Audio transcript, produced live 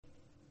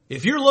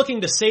If you're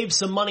looking to save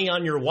some money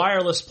on your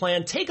wireless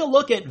plan, take a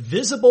look at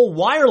Visible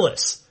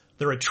Wireless.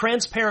 They're a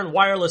transparent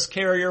wireless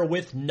carrier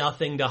with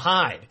nothing to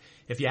hide.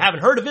 If you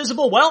haven't heard of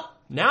Visible, well,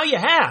 now you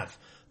have.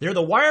 They're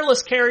the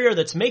wireless carrier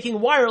that's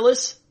making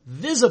wireless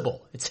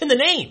visible. It's in the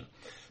name.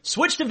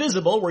 Switch to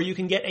Visible, where you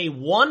can get a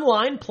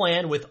one-line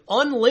plan with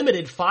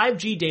unlimited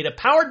 5G data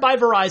powered by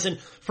Verizon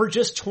for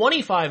just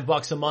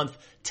 $25 a month,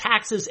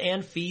 taxes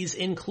and fees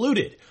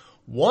included.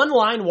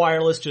 One-line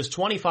wireless, just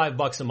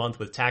 $25 a month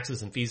with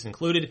taxes and fees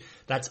included.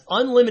 That's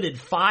unlimited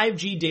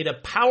 5G data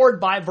powered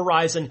by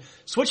Verizon.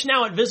 Switch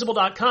now at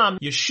Visible.com.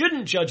 You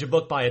shouldn't judge a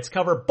book by its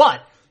cover,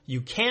 but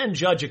you can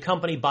judge a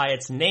company by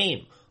its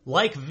name.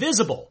 Like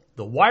Visible,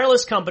 the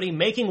wireless company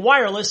making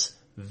wireless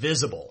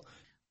visible.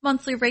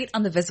 Monthly rate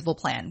on the Visible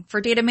plan.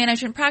 For data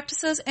management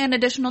practices and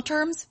additional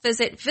terms,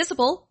 visit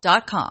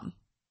Visible.com.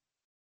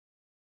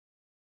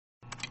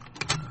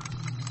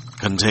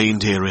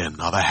 Contained herein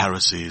are the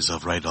heresies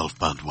of Radolf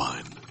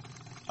Burntwine,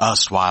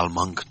 erstwhile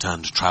monk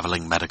turned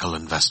traveling medical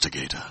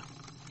investigator.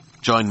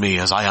 Join me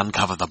as I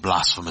uncover the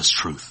blasphemous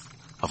truth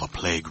of a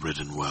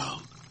plague-ridden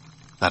world,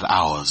 that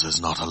ours is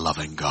not a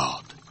loving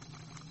God,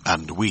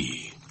 and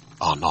we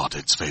are not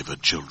its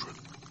favored children.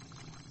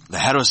 The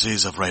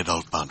heresies of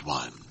Radolf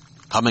Burntwine,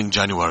 coming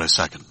January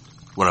 2nd,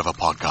 wherever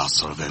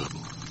podcasts are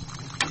available.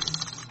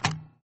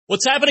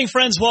 What's happening,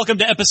 friends? Welcome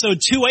to episode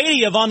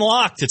 280 of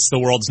Unlocked. It's the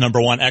world's #1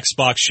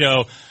 Xbox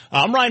show.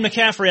 I'm Ryan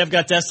McCaffrey. I've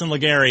got Destin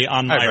Legary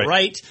on my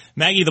right,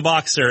 Maggie the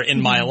Boxer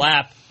in my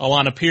lap,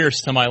 Alana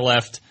Pierce to my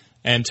left,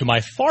 and to my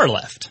far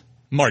left,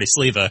 Marty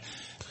Sleva.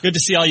 Good to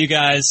see all you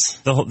guys.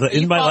 The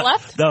in my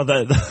lap? No,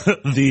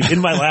 the in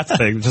my lap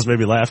thing just made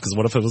me laugh, because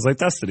what if it was like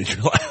Destiny in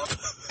your lap?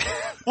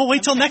 Well,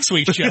 wait till next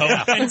week's show.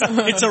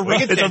 It's a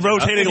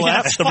rotating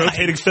lap, the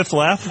rotating fifth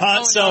lap.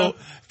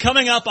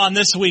 Coming up on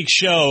this week's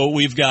show,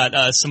 we've got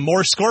some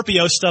more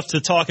Scorpio stuff to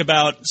talk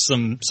about,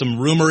 some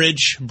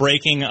rumorage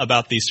breaking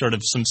about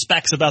some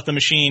specs about the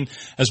machine,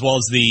 as well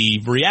as the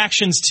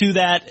reactions to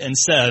that, and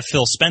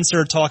Phil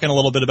Spencer talking a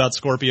little bit about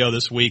Scorpio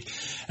this week,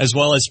 as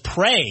well as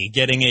Prey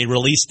getting a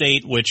release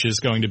date, which is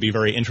going to be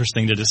very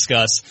interesting to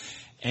discuss.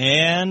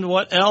 And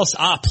what else?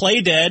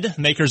 Playdead,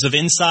 makers of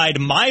Inside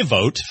My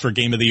Vote for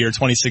Game of the Year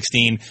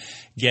 2016,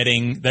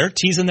 they're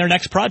teasing their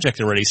next project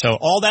already. So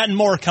all that and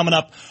more coming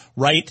up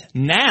right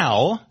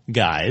now,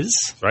 guys.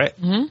 Right.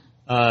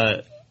 Mm-hmm.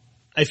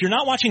 If you're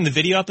not watching the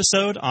video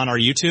episode on our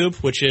YouTube,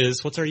 which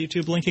is, what's our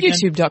YouTube link again?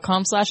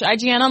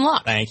 YouTube.com/IGN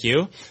Unlocked. Thank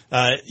you.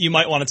 You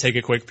might want to take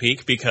a quick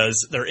peek,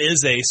 because there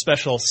is a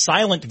special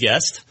silent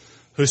guest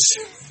who's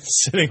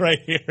sitting right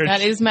here.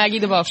 That is Maggie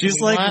the Boxer. She's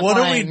like, what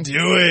are we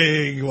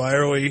doing? Why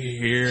are we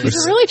here?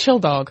 She's a really chill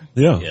dog.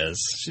 Yeah. Yes.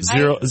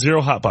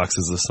 Zero hot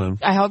boxes this time.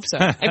 I hope so.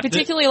 I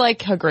particularly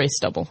like her gray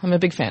stubble. I'm a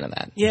big fan of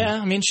that. Yeah,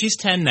 I mean, she's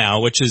 10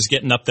 now, which is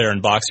getting up there in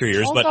boxer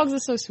years. All but dogs are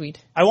so sweet.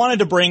 I wanted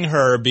to bring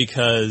her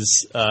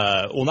because,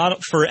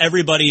 not for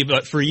everybody,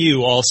 but for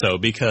you also,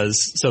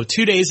 because,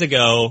 2 days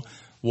ago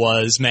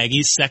was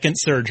Maggie's second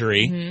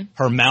surgery,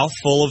 her mouth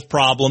full of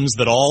problems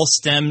that all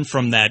stemmed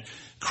from that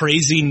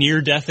crazy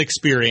near-death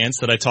experience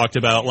that I talked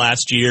about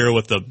last year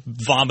with the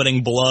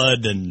vomiting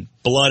blood and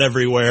blood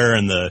everywhere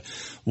and the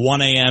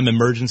 1 a.m.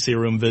 emergency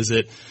room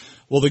visit.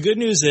 Well, the good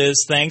news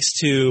is, thanks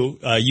to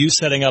you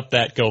setting up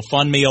that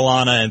GoFundMe,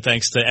 Alana, and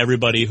thanks to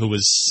everybody who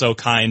was so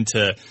kind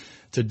to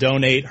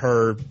donate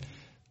her,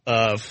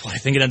 I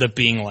think it ended up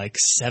being like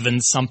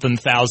 $7-something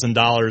thousand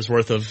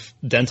worth of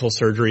dental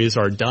surgeries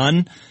are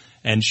done.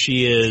 And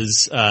she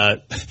is,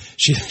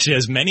 she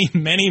has many,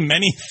 many,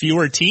 many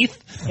fewer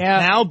teeth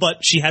now,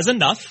 but she has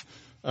enough.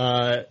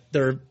 I'm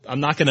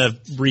not going to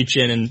reach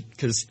in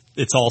because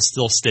it's all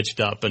still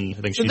stitched up, and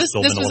I think she's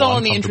still been a little uncomfortable. This was all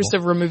in the interest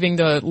of removing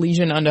the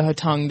lesion under her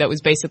tongue that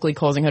was basically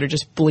causing her to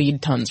just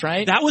bleed tons,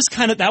 right? That was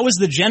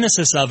the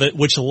genesis of it,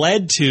 which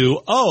led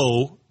to,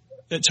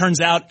 it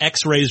turns out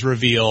X-rays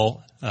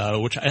reveal,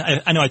 which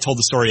I know I told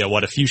the story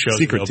a few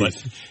shows ago, but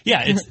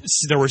yeah,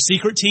 there were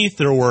secret teeth,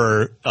 there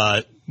were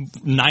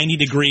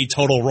 90-degree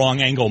total wrong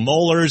angle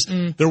molars.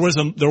 There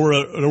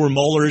were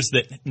molars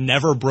that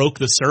never broke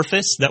the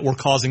surface that were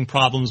causing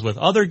problems with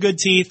other good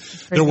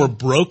teeth. There were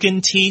broken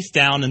teeth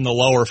down in the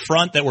lower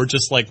front that were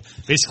just like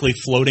basically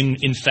floating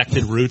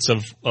infected roots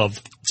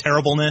of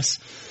terribleness.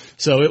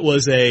 So it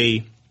was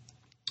a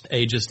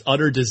just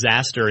utter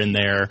disaster in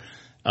there.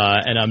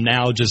 And I'm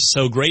now just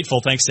so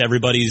grateful, thanks to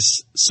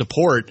everybody's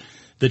support,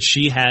 that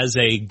she has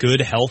a good,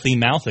 healthy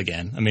mouth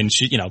again. I mean,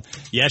 she's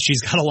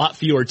got a lot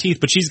fewer teeth,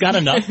 but she's got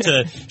enough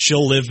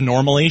she'll live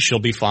normally. She'll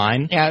be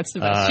fine. Yeah, it's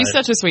the best. She's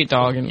such a sweet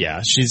dog. And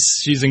yeah,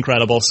 she's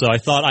incredible. So I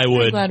thought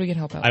I'm glad we could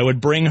help out. I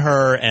would bring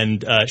her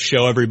and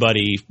show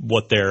everybody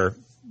what their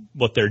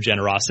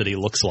generosity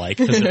looks like,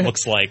 because it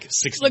looks like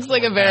 60. Looks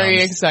like a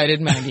very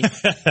excited Maggie.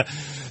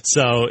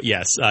 So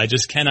yes, I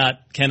just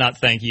cannot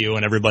thank you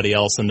and everybody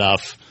else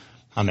enough.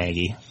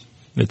 Maggie.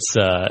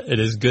 It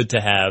is good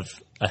to have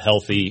a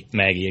healthy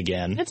Maggie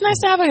again. It's nice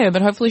to have her here,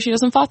 but hopefully she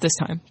doesn't fart this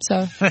time.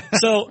 So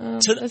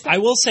I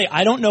will say,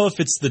 I don't know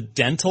if it's the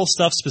dental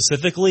stuff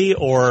specifically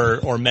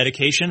or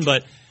medication,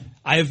 but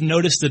I have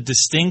noticed a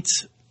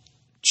distinct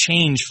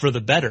change for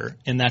the better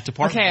in that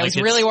department. Okay, I was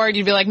really worried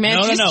you'd be like,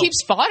 man, just keep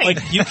spotting.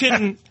 Like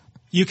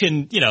you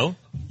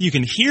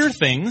can hear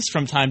things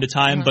from time to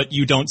time, but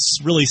you don't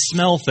really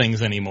smell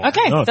things anymore.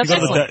 Okay, that's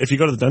excellent. If you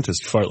go to the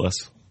dentist, fart less.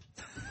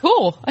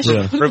 Cool. I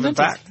should Prove it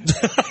back.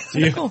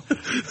 Cool.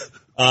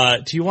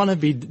 Do you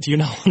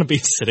not want to be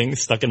sitting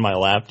stuck in my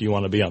lap? Do you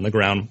want to be on the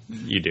ground?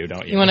 You do,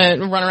 don't you? You want to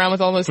run around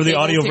with all those For the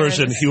audio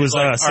version, he was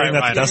saying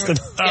that to Destin.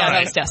 Yeah,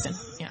 that was Destin.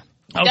 Yeah.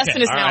 Okay.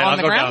 Destin is now on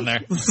the ground.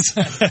 Down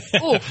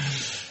there.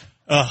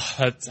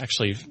 That's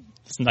actually,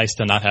 it's nice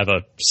to not have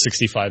a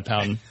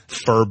 65-pound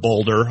fur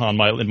boulder in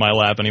my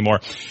lap anymore.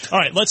 All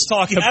right, let's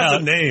talk about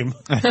the name.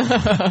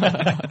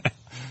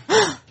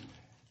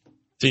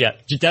 So yeah,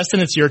 Destin,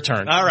 it's your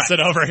turn. All right. Sit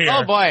over here.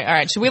 Oh boy. All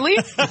right. Should we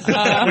leave? We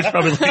should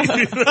probably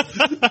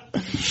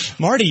leave.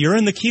 Marty, you're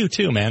in the queue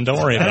too, man. Don't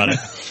worry about it.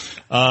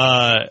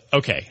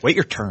 Okay. Wait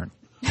your turn.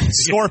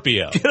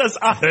 Scorpio. Get us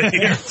out of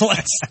here.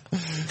 Let's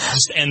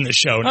just end the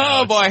show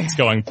now. Oh boy. It's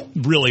going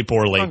really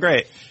poorly. Oh,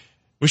 great.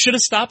 We should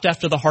have stopped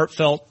after the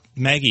heartfelt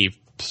Maggie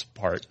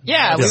part.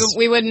 Yeah, Yes.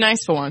 we would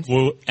nice for once.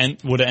 Would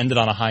have ended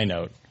on a high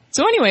note.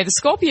 So anyway, the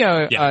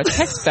Scorpio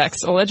tech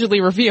specs allegedly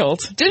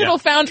revealed. Digital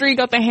Foundry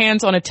got their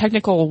hands on a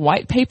technical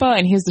white paper,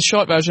 and here's the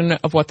short version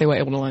of what they were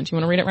able to learn. Do you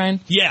want to read it, Ryan?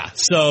 Yeah.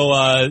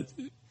 So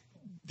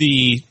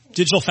the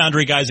Digital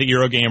Foundry guys at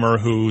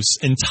Eurogamer, whose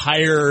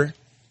entire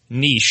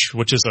niche,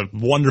 which is a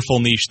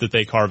wonderful niche that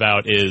they carve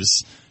out,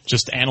 is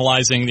just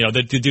analyzing,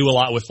 they do a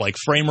lot with like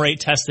frame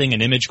rate testing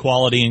and image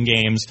quality in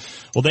games.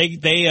 Well,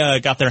 they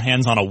got their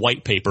hands on a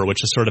white paper,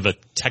 which is sort of a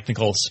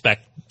technical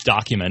spec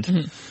document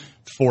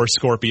for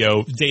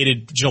Scorpio,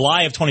 dated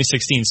July of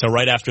 2016, so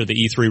right after the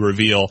E3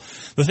 reveal.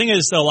 The thing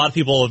is, a lot of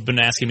people have been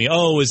asking me,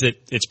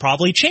 it's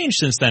probably changed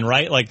since then,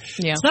 right? Like,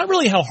 It's not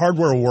really how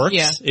hardware works.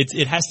 Yeah.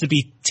 It has to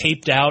be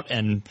taped out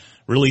and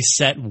really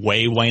set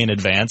way, way in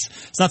advance.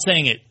 It's not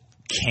saying it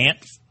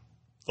can't,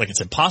 like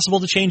it's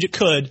impossible to change, it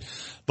could,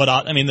 but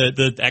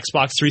the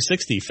Xbox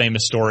 360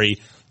 famous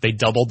story, they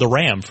doubled the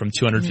RAM from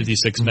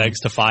 256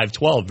 megs to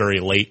 512 very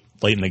late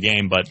in the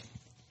game, but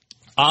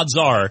odds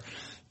are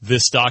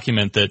this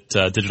document that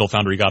Digital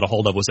Foundry got a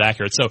hold of was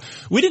accurate. So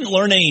we didn't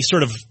learn any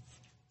sort of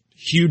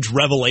huge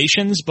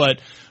revelations,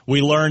 but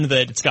we learned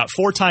that it's got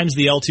 4 times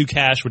the L2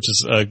 cache, which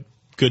is a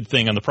good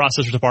thing on the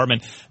processor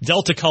department.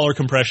 Delta color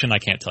compression, I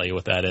can't tell you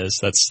what that is.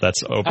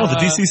 That's over. The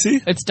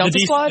DCC? It's Delta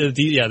Squad? The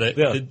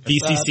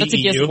DCC. That's a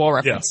Gears of War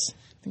reference.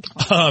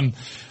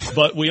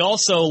 But we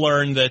also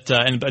learned that,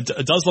 and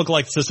it does look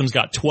like the system's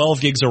got 12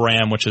 gigs of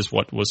RAM, which is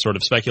what was sort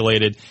of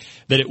speculated,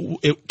 that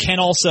it can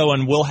also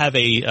and will have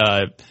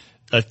a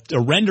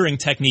rendering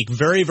technique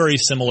very, very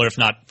similar, if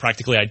not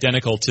practically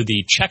identical, to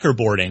the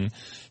checkerboarding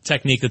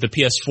technique that the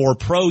PS4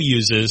 Pro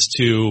uses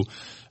to,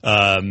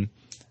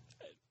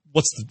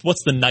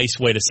 what's the nice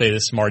way to say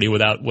this, Marty,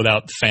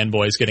 without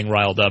fanboys getting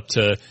riled up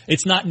to,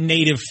 it's not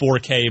native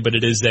 4K, but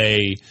it is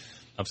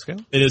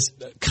Upscale? It is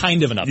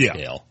kind of an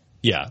upscale.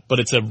 Yeah, but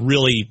it's a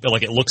really,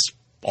 like, it looks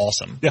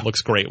awesome. Yeah. It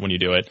looks great when you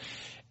do it.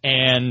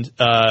 And,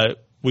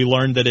 we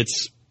learned that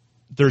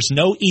there's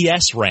no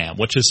ES RAM,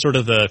 which is sort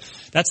of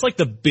that's like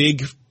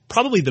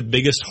probably the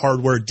biggest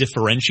hardware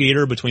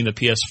differentiator between the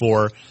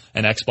PS4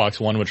 and Xbox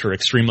One, which are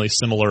extremely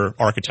similar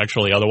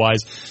architecturally otherwise.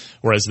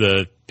 Whereas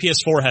the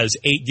PS4 has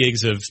 8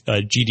 gigs of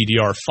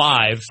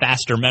GDDR5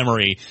 faster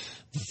memory.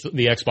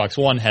 The Xbox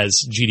One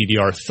has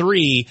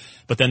GDDR3,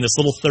 but then this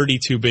little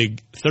 32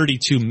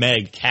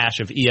 meg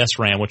cache of ES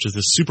RAM, which is the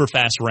super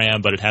fast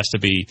RAM, but it has to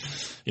be,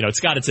 it's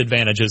got its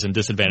advantages and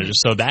disadvantages.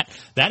 So that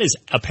is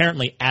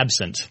apparently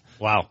absent.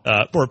 Wow.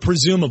 Or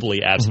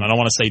presumably absent. I don't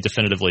want to say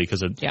definitively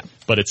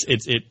but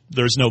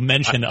there's no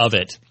mention of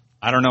it.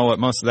 I don't know what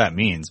most of that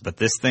means, but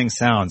this thing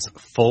sounds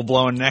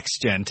full-blown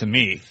next-gen to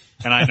me,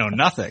 and I know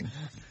nothing.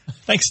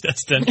 Thanks,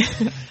 Destin.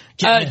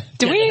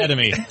 Do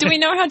we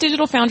know how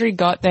Digital Foundry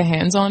got their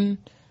hands on?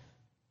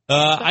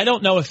 I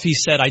don't know if he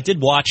said. I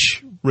did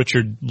watch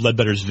Richard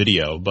Ledbetter's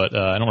video, but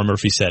I don't remember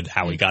if he said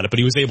how he got it. But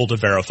he was able to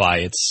verify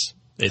its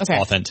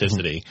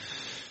authenticity.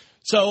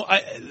 So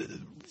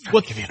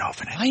give you an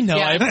opening. I know.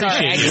 Yeah, I appreciate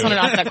sorry, I just wanted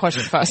to ask that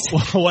question first.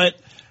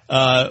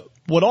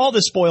 What all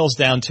this boils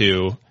down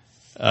to.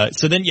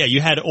 So then, you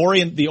had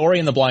Ori and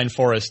the Blind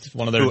Forest,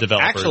 one of their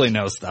developers.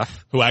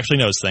 Who actually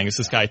knows things.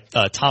 This guy,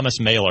 Thomas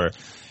Mailer.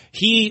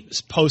 He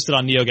posted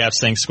on NeoGAF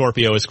saying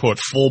Scorpio is, quote,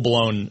 a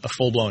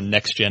full-blown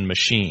next-gen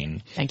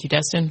machine. Thank you,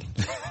 Destin.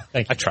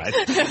 Thank you. I tried.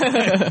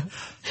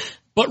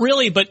 But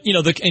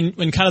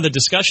in kind of the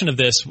discussion of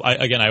this,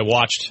 I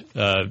watched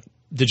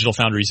Digital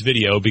Foundry's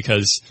video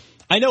because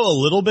I know a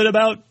little bit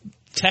about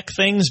tech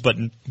things, but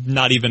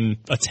not even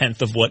a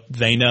tenth of what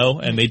they know.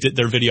 And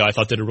their video, I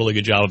thought, did a really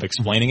good job of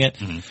explaining it.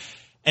 Mm-hmm.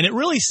 And it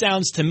really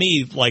sounds to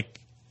me like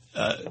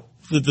the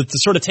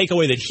sort of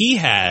takeaway that he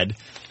had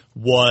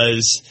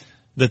was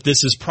that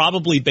this is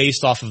probably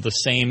based off of the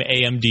same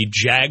AMD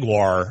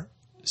Jaguar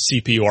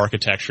CPU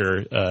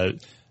architecture,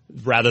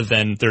 rather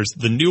than there's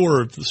the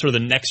newer, sort of the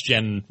next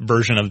gen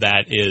version of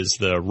that is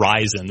the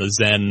Ryzen, the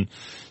Zen.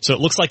 So it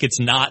looks like it's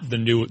not the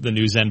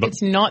new Zen, but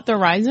it's not the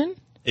Ryzen?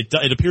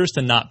 It appears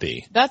to not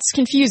be. That's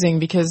confusing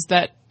because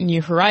that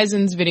New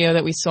Horizons video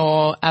that we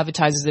saw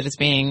advertises that it's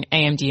being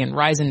AMD and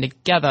Ryzen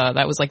together.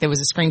 That was like there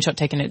was a screenshot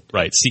taken at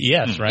right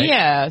CES, right?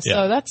 Yeah,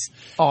 so that's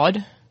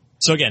odd.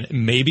 So again,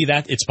 maybe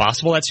it's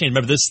possible that's changed.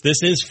 Remember,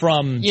 this is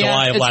from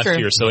July of last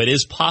year, so it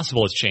is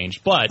possible it's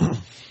changed. But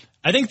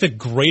I think the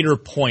greater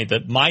point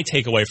that my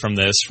takeaway from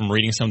this, from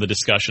reading some of the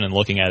discussion and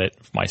looking at it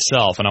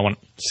myself, and I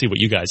want to see what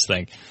you guys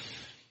think,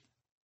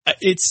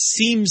 it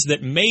seems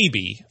that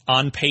maybe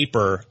on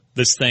paper,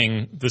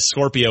 the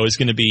Scorpio is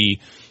going to be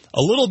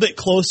a little bit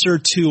closer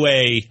to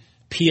a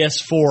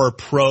PS4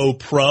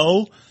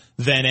 Pro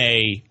than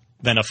a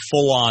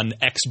full-on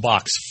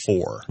Xbox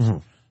 4. Mm-hmm.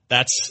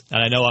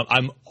 And I know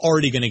I'm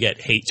already going to get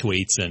hate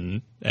tweets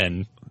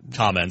and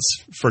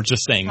comments for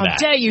just saying that. How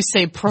dare you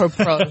say Pro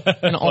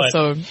and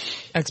also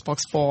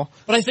Xbox 4.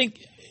 But I think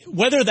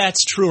whether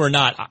that's true or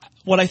not,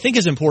 what I think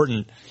is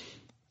important,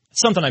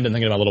 something I've been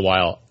thinking about a little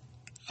while,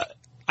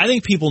 I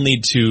think people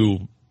need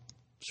to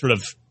sort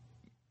of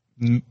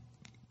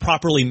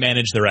properly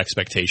manage their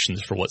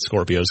expectations for what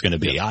Scorpio is going to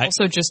be.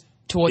 Also just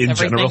towards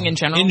everything in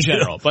general. In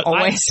general. But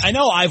always. I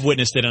know I've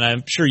witnessed it, and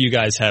I'm sure you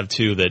guys have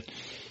too, that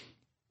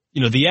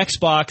the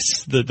Xbox,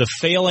 the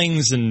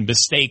failings and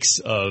mistakes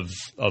of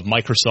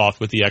Microsoft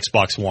with the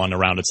Xbox One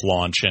around its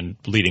launch and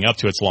leading up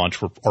to its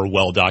launch are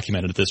well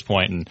documented at this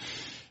point. And,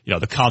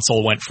 the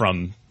console went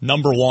from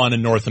number 1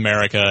 in North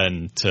America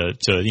and to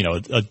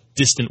a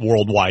distant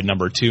worldwide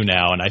number 2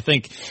 now. And I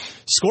think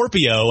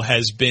Scorpio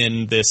has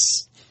been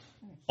this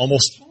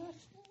almost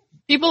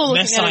people are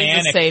looking at it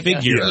as a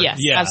savior. Figure. Yes,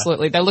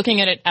 absolutely. They're looking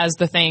at it as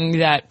the thing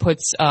that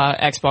puts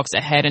Xbox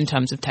ahead in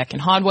terms of tech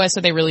and hardware, so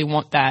they really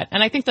want that.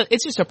 And I think that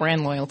it's just a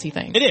brand loyalty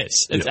thing. It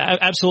is. It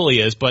absolutely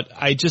is. But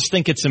I just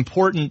think it's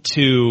important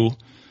to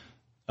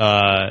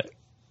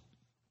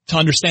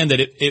understand that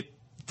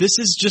this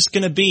is just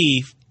going to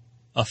be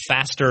a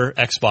faster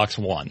Xbox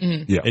One.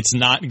 Mm-hmm. Yeah. It's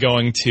not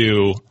going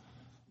to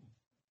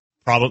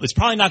it's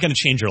probably not going to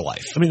change your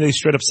life. I mean, they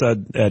straight up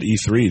said at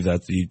E3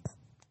 that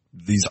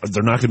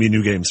they're not going to be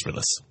new games for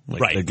this.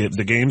 Right.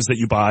 The games that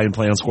you buy and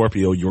play on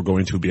Scorpio, you're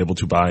going to be able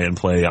to buy and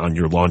play on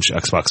your launch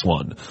Xbox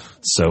One.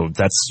 So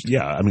that's,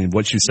 I mean,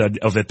 what you said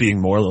of it being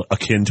more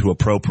akin to a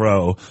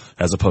Pro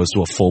as opposed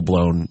to a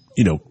full-blown,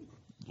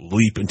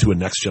 leap into a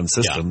next-gen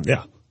system.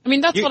 Yeah. I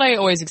mean, that's what I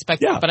always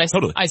expected, but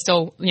totally. I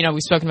still,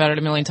 we've spoken about it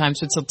a million times,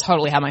 but still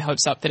totally have my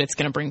hopes up that it's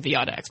going to bring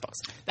VR to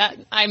Xbox.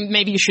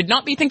 Maybe you should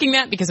not be thinking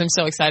that because I'm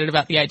so excited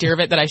about the idea of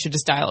it that I should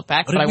just dial it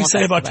back. What did we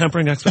say about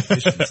tempering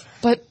expectations?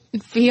 But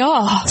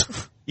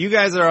VR. You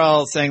guys are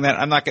all saying that.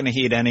 I'm not going to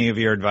heed any of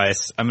your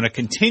advice. I'm going to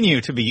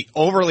continue to be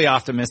overly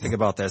optimistic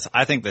about this.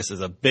 I think this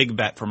is a big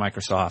bet for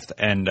Microsoft,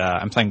 and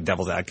I'm playing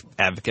devil's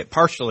advocate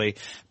partially,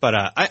 but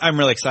I'm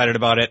really excited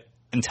about it.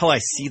 Until I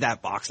see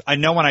that box. I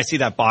know when I see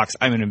that box,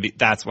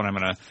 that's when I'm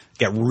going to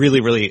get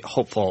really, really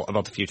hopeful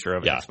about the future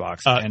of Xbox.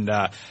 And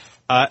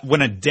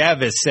when a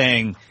dev is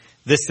saying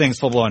this thing's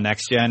full-blown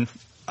next-gen,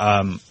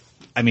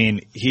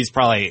 he's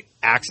probably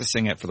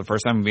accessing it for the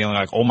first time and being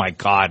like, oh my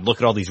God,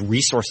 look at all these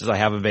resources I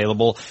have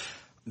available.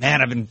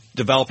 Man, I've been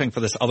developing for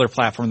this other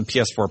platform, the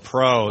PS4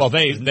 Pro. Well,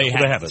 they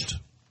haven't.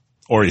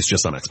 Or he's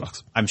just on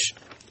Xbox.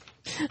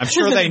 I'm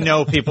sure they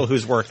know people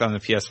who's worked on the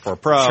PS4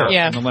 Pro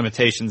and the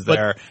limitations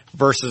there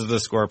versus the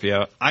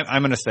Scorpio.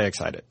 I'm going to stay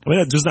excited. I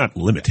mean, there's not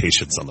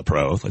limitations on the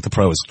Pro. Like, the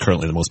Pro is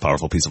currently the most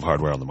powerful piece of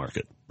hardware on the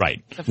market.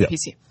 Right. Yeah.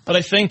 PC. But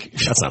I think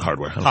that's not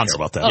hardware. I don't care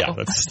about that. Yeah,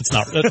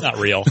 that's not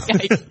real.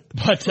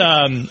 But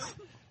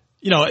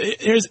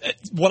here's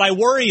what I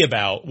worry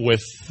about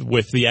with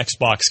the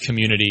Xbox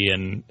community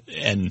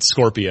and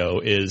Scorpio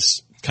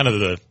is kind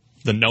of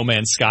the No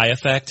Man's Sky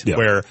effect,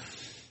 where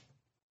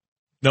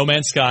No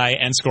Man's Sky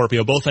and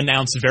Scorpio both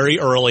announced very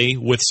early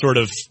with sort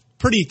of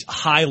pretty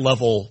high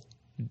level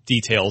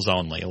details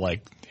only.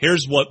 Like,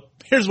 here's what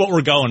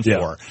we're going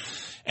for.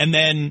 And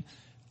then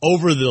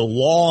over the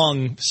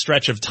long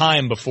stretch of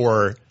time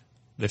before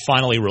they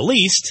finally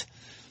released,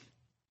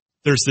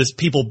 there's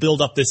people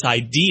build up this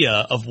idea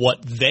of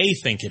what they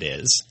think it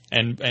is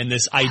and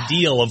this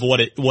ideal of what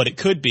it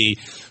could be,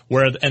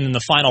 and then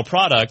the final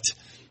product,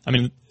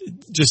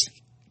 just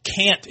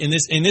can't, in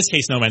this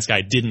case, No Man's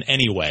Sky didn't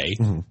anyway,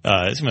 even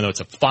though it's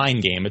a fine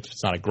game,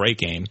 it's not a great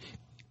game.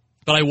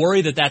 But I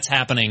worry that that's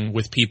happening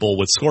with people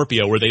with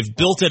Scorpio, where they've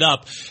built it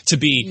up to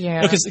be,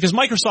 because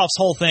Microsoft's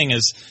whole thing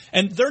is,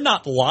 and they're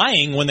not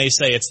lying when they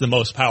say it's the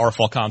most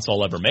powerful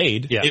console ever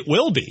made. Yeah. It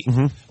will be.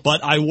 Mm-hmm.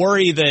 But I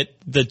worry that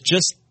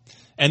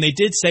and they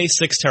did say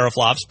 6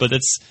 teraflops, but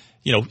it's,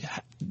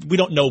 we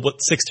don't know what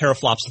 6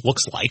 teraflops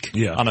looks like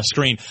on a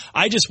screen.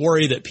 I just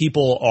worry that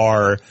people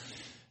are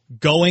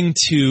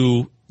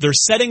they're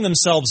setting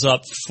themselves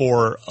up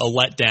for a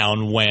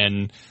letdown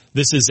when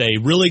this is a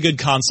really good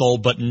console,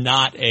 but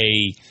not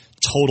a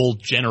total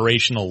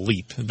generational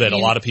leap that a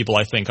lot of people,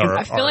 I think,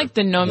 I feel like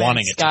the No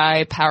Man's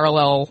Sky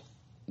parallel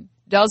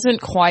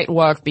doesn't quite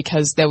work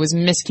because there was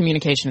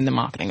miscommunication in the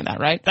marketing of that,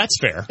 right? That's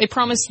fair. They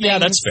promised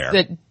things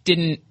that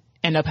didn't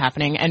end up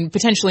happening and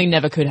potentially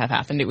never could have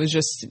happened. It was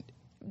just,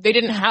 they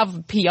didn't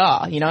have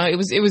PR, it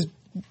was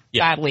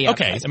badly.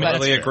 Okay, advertised. I mean, I that's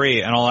totally fair.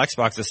 agree. And all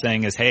Xbox is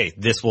saying is, hey,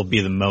 this will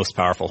be the most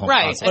powerful home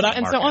Right. console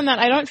And so on that,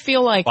 I don't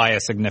feel like by a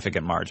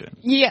significant margin.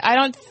 Yeah, I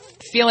don't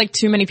feel like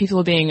too many people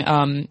are being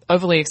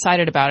overly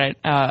excited about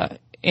it.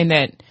 In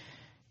that,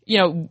 you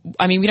know,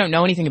 I mean, we don't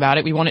know anything about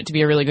it. We want it to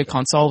be a really good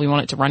console. We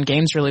want it to run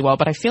games really well.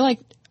 But I feel like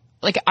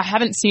I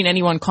haven't seen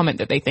anyone comment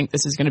that they think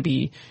this is going to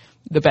be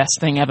the best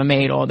thing ever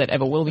made or that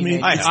ever will be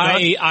made. I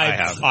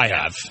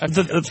have.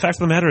 The fact of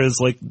the matter is,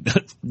 like,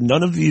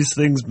 none of these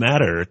things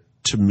matter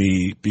to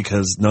me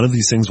because none of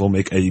these things will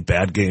make a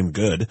bad game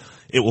good.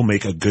 It will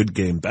make a good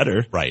game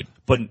better. Right.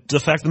 But the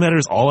fact of the matter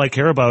is, all I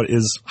care about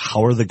is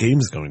how are the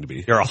games going to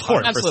be. You're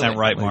 100% Absolutely.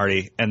 right,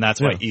 Marty. And that's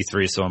why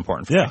E3 is so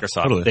important for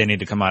Microsoft. Totally. They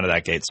need to come out of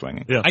that gate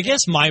swinging. Yeah. I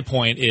guess my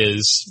point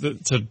is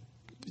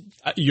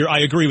I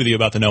agree with you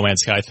about the No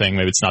Man's Sky thing.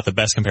 Maybe it's not the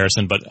best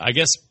comparison, but I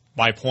guess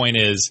my point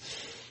is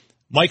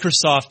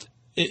Microsoft,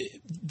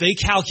 they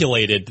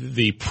calculated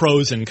the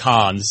pros and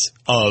cons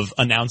of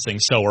announcing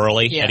so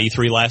early at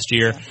E3 last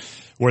year,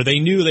 where they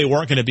knew they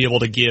weren't going to be able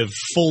to give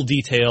full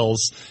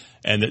details,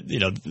 and that, you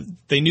know,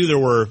 they knew there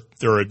were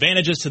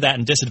advantages to that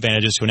and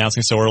disadvantages to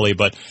announcing so early.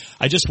 But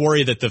I just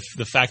worry that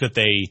the fact that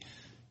they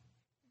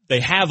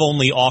have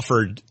only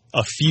offered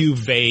a few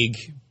vague,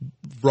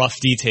 rough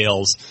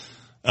details,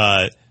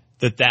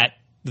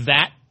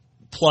 that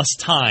plus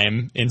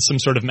time in some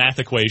sort of math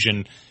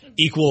equation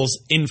equals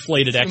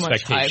inflated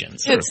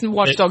expectations. It's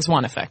Watch Dogs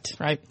 1 effect,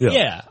 right?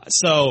 Yeah.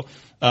 So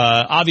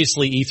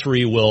obviously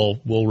E3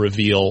 will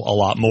reveal a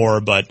lot more,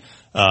 but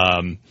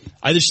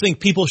I just think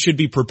people should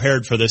be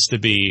prepared for this to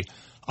be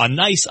a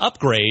nice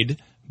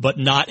upgrade, but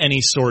not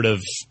any sort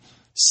of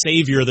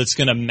savior that's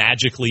going to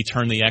magically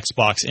turn the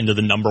Xbox into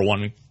the number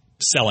one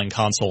selling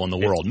console in the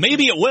world.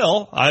 Maybe it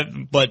will,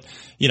 but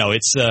you know,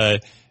 it's going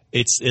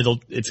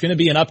to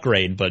be an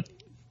upgrade, but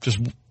just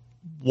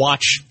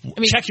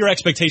check your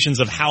expectations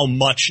of how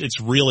much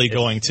it's really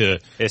going to.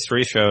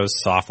 History shows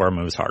software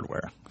moves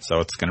hardware. So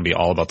it's going to be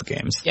all about the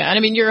games. Yeah, and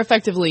I mean, you're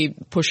effectively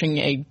pushing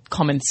a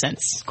common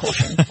sense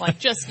caution. Like,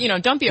 just, you know,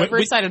 don't be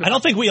overexcited. I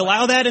don't think we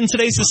allow that in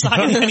today's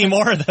society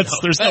anymore.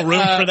 There's no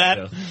room for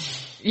that.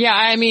 Yeah,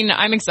 I mean,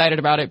 I'm excited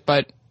about it,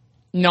 but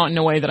not in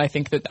a way that I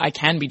think that I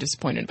can be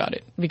disappointed about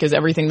it, because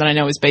everything that I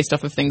know is based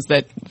off of things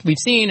that we've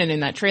seen and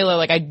in that trailer.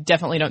 Like, I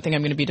definitely don't think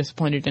I'm going to be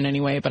disappointed in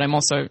any way, but I'm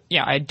also,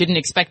 I didn't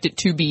expect it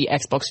to be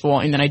Xbox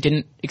 4, and then I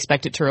didn't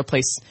expect it to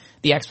replace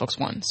the Xbox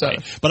One. So,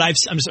 right. But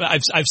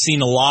I've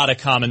seen a lot of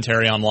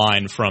commentary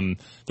online from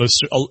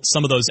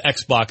some of those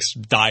Xbox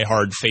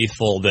diehard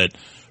faithful that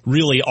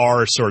really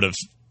are sort of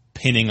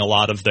pinning a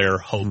lot of their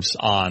hopes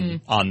on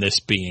this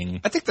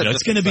being. I think that's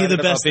it's going to be the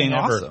best thing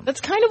ever. Awesome.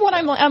 That's kind of what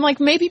I'm like.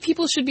 Maybe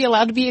people should be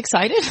allowed to be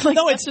excited. Like,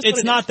 no,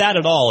 it's not that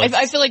at all.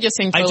 I feel like you're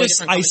saying.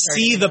 I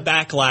see the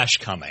backlash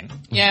coming.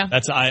 Yeah,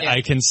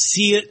 I can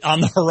see it on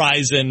the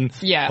horizon.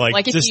 Yeah,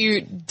 like if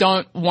you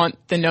don't want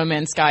the No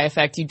Man's Sky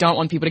effect, you don't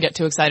want people to get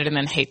too excited and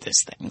then hate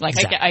this thing. Like,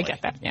 exactly. I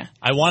get that. Yeah,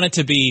 I want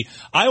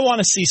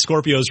to see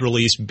Scorpio's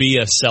release be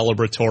a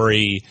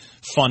celebratory,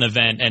 fun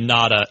event and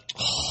not a.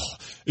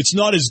 It's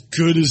not as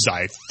good as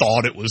I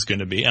thought it was going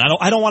to be, and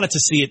I don't want it to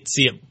see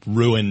it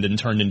ruined and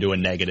turned into a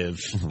negative.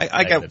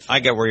 I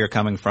get where you're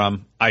coming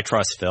from. I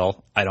trust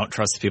Phil. I don't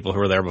trust the people who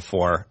were there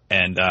before,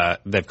 and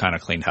they've kind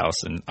of cleaned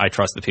house. And I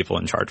trust the people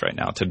in charge right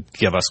now to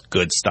give us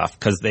good stuff,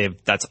 because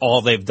that's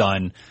all they've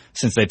done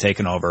since they've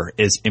taken over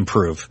is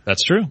improve.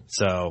 That's true.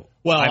 So,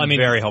 I'm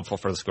very hopeful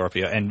for the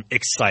Scorpio and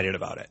excited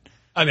about it.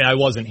 I mean, I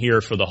wasn't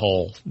here for the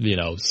whole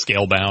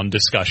Scalebound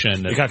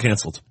discustion. It got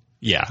canceled.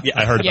 Yeah,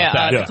 I heard about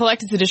that. The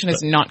collector's edition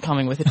is not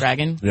coming with a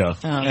dragon.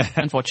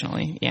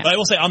 Unfortunately. Yeah. But I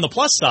will say, on the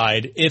plus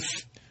side,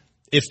 if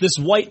this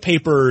white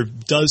paper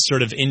does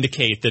sort of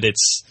indicate that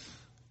it's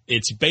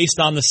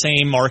based on the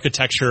same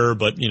architecture,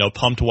 but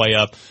pumped way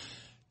up,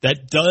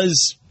 that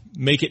does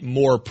make it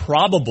more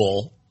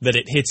probable that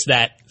it hits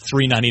that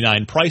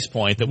 $399 price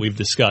point that we've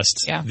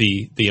discussed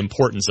the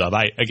importance of.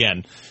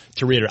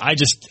 To reiterate,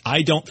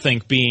 I don't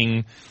think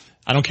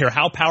I don't care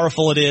how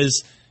powerful it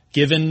is.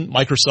 Given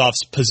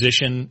Microsoft's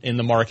position in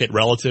the market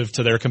relative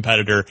to their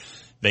competitor,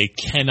 they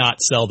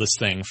cannot sell this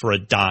thing for a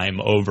dime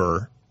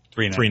over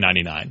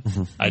 $399.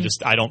 Mm-hmm.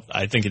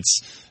 I think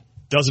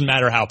doesn't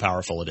matter how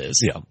powerful it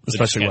is. Yeah,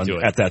 especially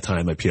when at that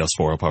time a PS4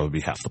 will probably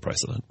be half the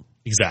price of it.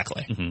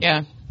 Exactly. Mm-hmm.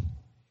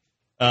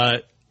 Yeah.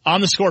 On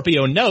the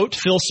Scorpio note,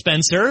 Phil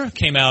Spencer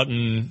came out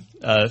and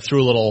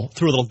threw a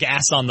little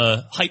gas on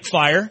the hype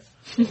fire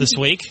this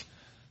week.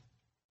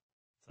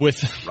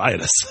 With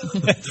riotous.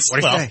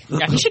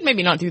 He should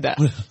maybe not do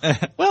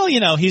that. Well,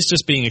 he's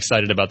just being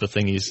excited about the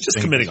thing he's just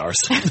committing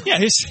arson. Yeah,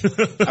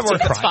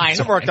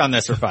 I've worked on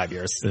this for 5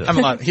 years.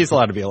 Yeah. He's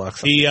allowed to be allowed.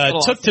 He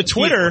took to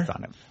Twitter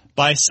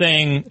by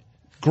saying,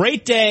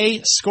 "Great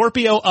day,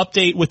 Scorpio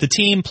update with the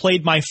team.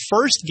 Played my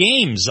first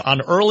games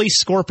on early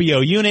Scorpio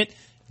unit.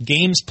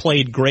 Games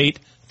played great.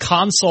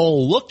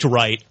 Console looked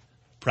right.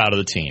 Proud of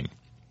the team."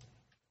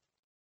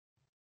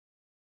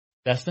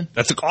 Destin?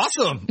 That's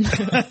awesome.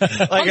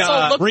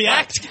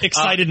 React,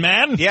 excited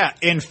man. Yeah,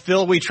 in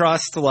Phil we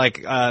trust.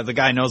 The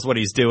guy knows what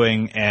he's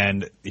doing,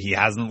 and he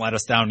hasn't let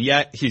us down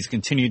yet. He's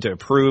continued to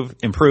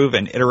improve,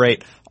 and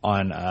iterate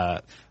on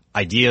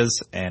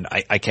ideas, and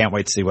I can't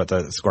wait to see what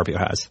the Scorpio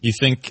has. You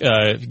think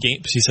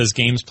he says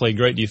games played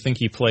great. Do you think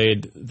he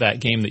played that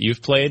game that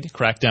you've played,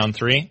 Crackdown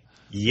 3?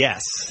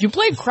 Yes. You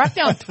played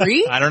Crackdown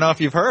 3? I don't know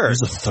if you've heard.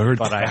 There's a third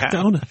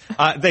Crackdown?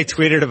 They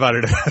tweeted about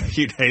it a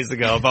few days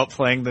ago about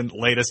playing the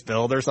latest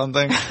build or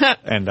something.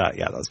 And that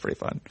was pretty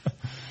fun.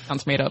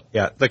 Sounds made up.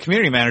 Yeah, the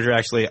community manager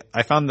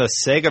I found the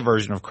Sega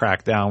version of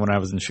Crackdown when I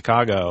was in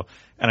Chicago,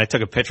 and I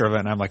took a picture of it,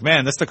 and I'm like,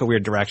 man, this took a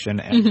weird direction.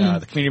 And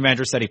the community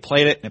manager said he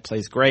played it, and it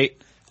plays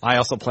great. I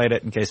also played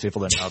it, in case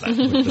people didn't know that.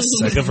 The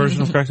Sega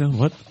version of Crackdown?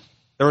 What?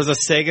 There was a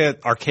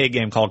Sega arcade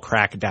game called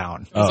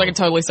Crackdown. It's like a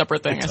totally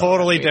separate thing.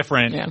 Totally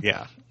different.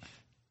 Yeah.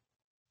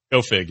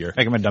 Go figure.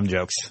 Making my dumb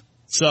jokes.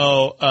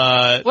 So,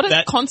 what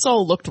does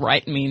console looked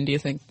right mean, do you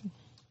think?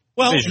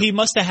 Well, he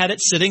must have had it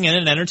sitting in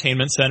an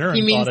entertainment center.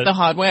 He means the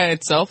hardware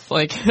itself?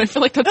 I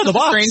feel like that's a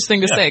strange thing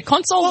to say.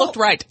 Console looked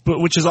right. But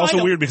which is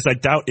also weird because I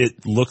doubt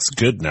it looks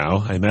good now.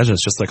 I imagine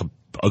it's just like a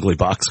ugly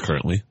box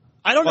currently.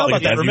 I don't know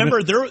about that.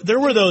 Remember, there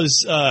were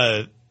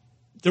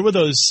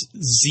those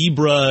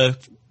zebra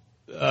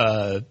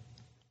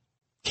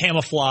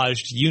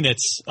camouflaged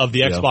units of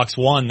the Xbox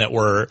One that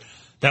were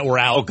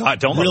out. Oh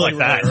God, don't look like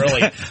that.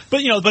 Really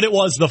early. But it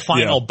was the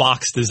final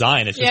box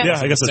design. It's just I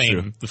guess the that's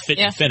same, true. the fit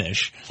and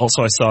finish.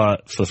 Also, I saw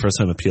for the first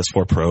time a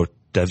PS4 Pro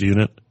dev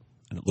unit,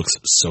 and it looks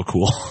so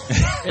cool.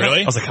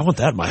 Really? I was like, I want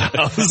that in my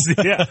house.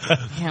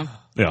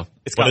 Yeah.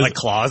 It's got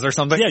claws or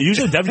something. Yeah,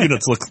 usually dev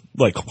units look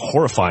like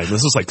horrifying.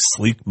 This is like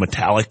sleek,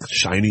 metallic,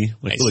 shiny.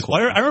 Like, really cool.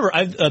 I remember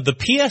the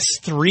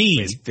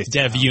PS3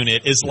 dev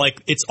unit is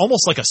like, it's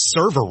almost like a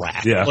server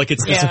rack. Yeah. Like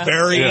it's this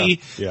very,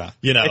 it's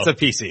a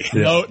PC.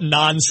 No,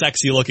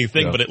 non-sexy looking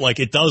thing, but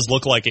it does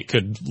look like it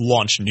could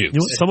launch nukes.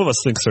 Some of us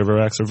think server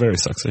racks are very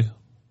sexy.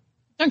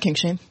 Don't kink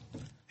shame.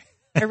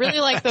 I really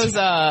like those,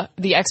 the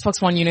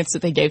Xbox One units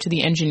that they gave to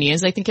the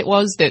engineers, I think it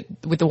was, that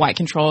with the white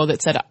controller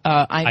that said,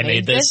 I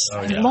made this. Oh,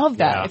 I love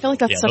that. I feel like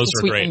that's such a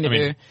sweet thing to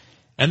do.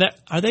 And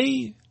I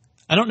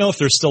don't know if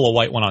there's still a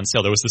white one on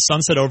sale. There was the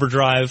Sunset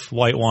Overdrive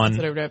white one.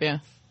 Sunset Overdrive, yeah.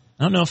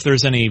 I don't know if there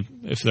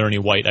are any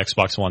white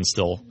Xbox Ones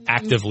still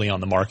actively on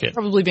the market.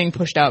 Probably being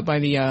pushed out by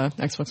the,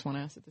 Xbox One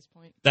S at this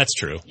point. That's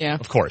true. Yeah.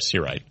 Of course,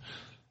 you're right.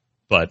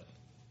 But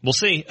we'll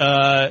see.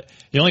 The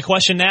only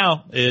question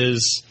now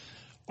is,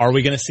 are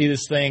we going to see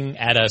this thing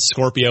at a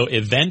Scorpio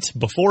event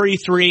before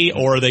E3,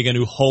 or are they going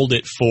to hold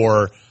it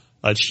for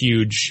a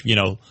huge,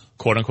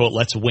 quote unquote,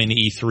 let's win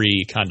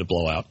E3 kind of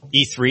blowout?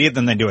 E3,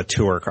 then they do a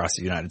tour across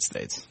the United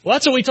States. Well,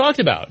 that's what we talked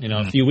about,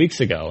 a few weeks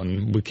ago,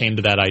 and we came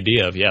to that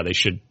idea of,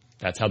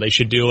 that's how they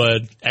should do a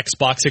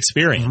Xbox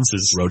experience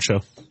is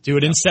roadshow. Do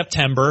it in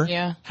September.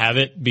 Yeah. Have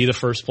it be the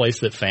first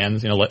place that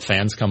fans, let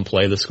fans come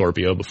play the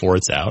Scorpio before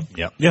it's out.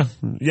 Yep. Yeah.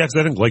 Yeah, because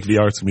I think like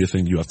VR, it's going to be a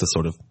thing you have to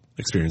sort of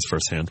experience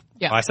firsthand.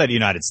 Yeah. Well, I said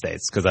United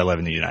States because I live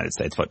in the United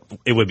States, but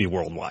it would be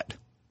worldwide.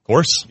 Of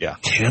course. Yeah.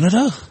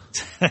 Canada?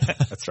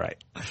 That's right.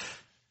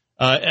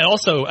 And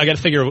also, I got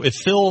to figure if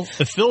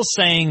Phil's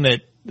saying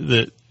that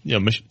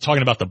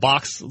talking about the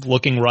box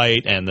looking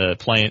right and the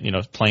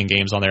playing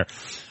games on there,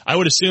 I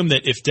would assume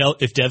that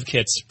if dev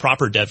kits,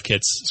 proper dev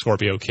kits,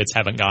 Scorpio kits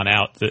haven't gone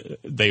out,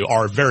 they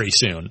are very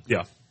soon.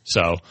 Yeah.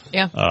 So,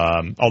 yeah.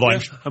 Although I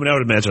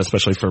would imagine,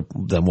 especially for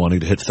them wanting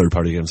to hit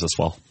third-party games as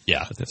well.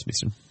 Yeah, that's me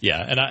soon.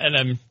 Yeah,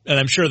 and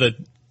I'm sure that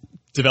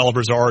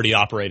developers are already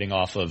operating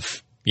off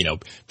of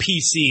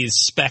PCs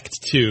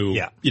spec'd to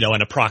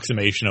an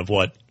approximation of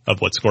what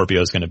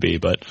Scorpio is going to be.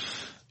 But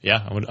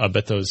yeah, I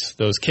bet those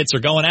kits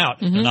are going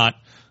out. Mm-hmm. They're not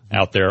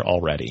out there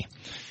already.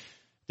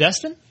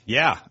 Destin?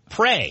 Yeah.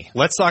 Prey.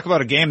 Let's talk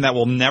about a game that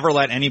will never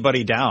let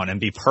anybody down and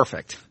be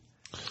perfect.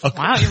 Okay.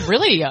 Wow, you're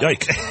really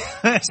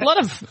Yikes. There's a lot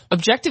of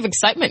objective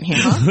excitement here,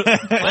 huh?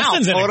 Wow.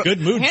 Destin's in a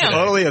good mood.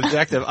 Totally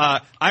objective.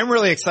 I'm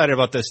really excited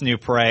about this new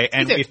Prey,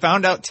 and we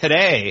found out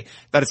today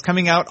that it's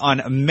coming out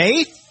on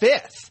May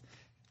 5th.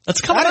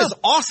 That is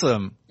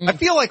awesome. I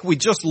feel like we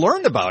just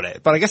learned about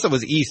it, but I guess it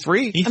was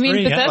E3. I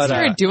mean, Bethesda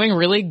are doing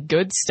really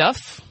good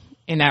stuff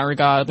in that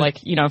regard. Like,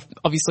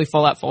 obviously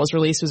Fallout 4's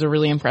release was a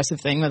really impressive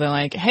thing where they're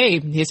like, hey,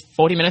 here's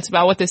 40 minutes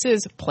about what this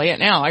is. Play it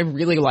now. I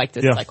really like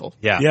this cycle.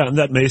 Yeah. Yeah, and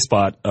that May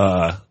spot,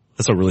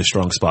 that's a really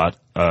strong spot.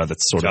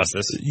 That's sort of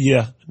Justice.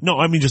 Yeah. No,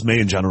 I mean just May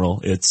in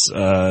general. It's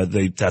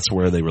that's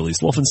where they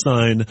released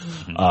Wolfenstein.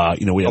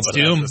 Mm-hmm. We had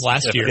Doom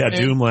last year. Yeah,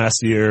 Doom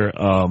last year.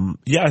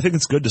 I think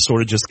it's good to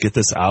sort of just get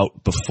this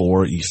out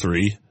before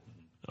E3.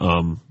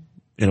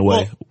 In a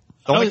way.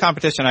 The only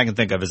competition I can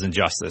think of is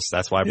Injustice.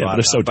 That's why I brought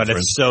it up. But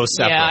it's so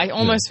separate. Yeah, I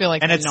almost feel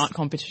like it's not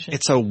competition.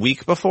 It's a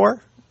week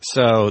before,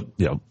 so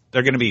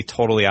they're going to be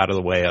totally out of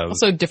the way of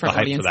also different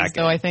audiences,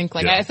 though, I think.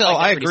 I feel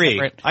like I agree.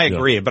 Separate. I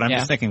agree, but I'm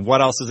just thinking,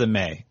 what else is in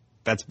May?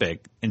 That's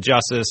big.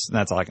 Injustice, and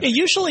that's all I can think.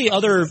 Usually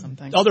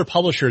other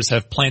publishers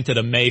have planted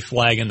a May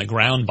flag in the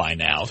ground by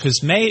now,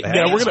 because May,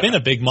 it's been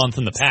a big month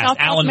in the past.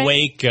 Alan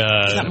Wake,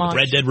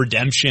 Red Dead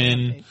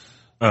Redemption.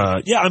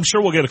 Yeah, I'm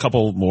sure we'll get a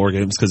couple more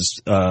games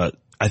because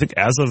I think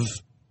as of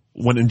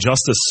when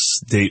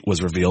Injustice date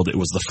was revealed, it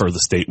was the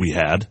furthest date we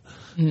had.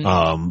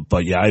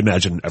 But yeah, I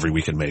imagine every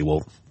week in May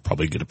we'll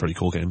probably get a pretty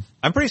cool game.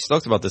 I'm pretty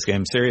stoked about this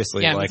game,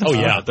 seriously. Yeah, like,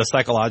 the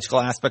psychological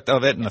aspect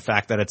of it and the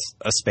fact that it's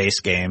a space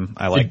game.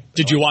 I like.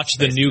 Did you watch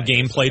the new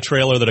gameplay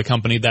trailer that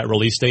accompanied that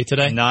release date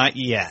today? Not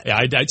yet. Yeah,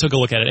 I took a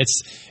look at it.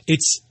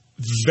 It's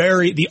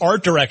the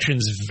art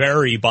direction's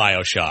very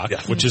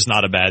BioShock, which is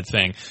not a bad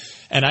thing.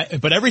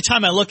 But every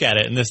time I look at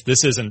it, and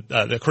this isn't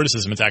the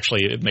criticism,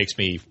 it makes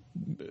me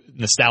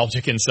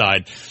nostalgic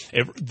inside.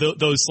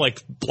 Those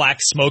like black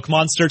smoke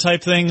monster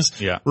type things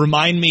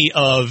remind me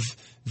of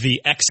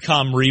the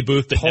XCOM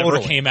reboot that never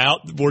came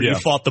out, where you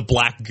fought the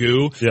black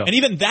goo. Yeah. And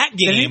even that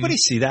game. Did anybody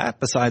see that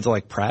besides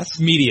like press?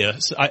 Media.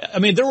 I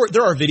mean, there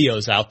are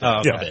videos out there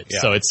of it,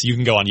 so you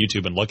can go on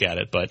YouTube and look at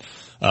it, but.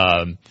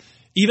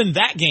 Even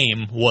that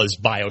game was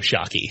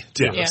BioShocky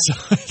too. Yeah. So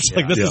it's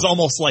like this is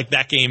almost like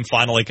that game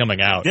finally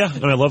coming out. Yeah,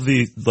 and I love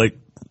the I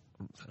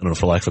don't know,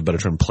 for lack of a better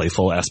term,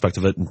 playful aspect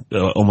of it.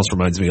 Almost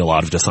reminds me a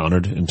lot of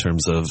Dishonored in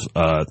terms of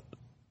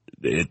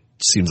it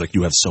seems like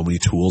you have so many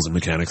tools and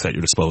mechanics at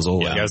your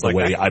disposal. Yeah, the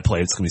way I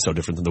play it's going to be so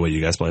different than the way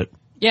you guys play it.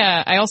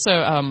 Yeah, I also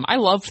I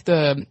loved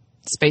the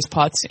space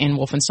pots in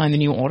Wolfenstein: The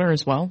New Order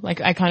as well. Like,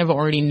 I kind of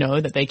already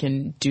know that they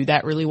can do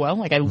that really well.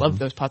 Like, I love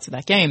those parts of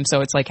that game. So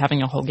it's like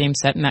having a whole game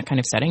set in that kind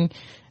of setting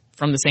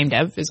from the same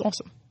dev is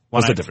awesome.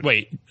 What's the difference?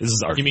 Wait, this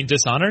is Arcane. You mean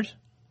Dishonored?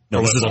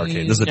 No, this is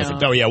Arcane. This is a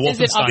different. Oh yeah,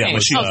 Wolfenstein. Yeah,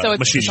 so it's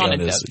Machine Dishonored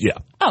Gun is dev.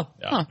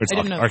 It's I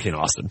didn't know. Arcane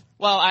Austin.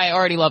 Well, I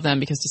already love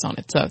them because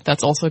Dishonored, so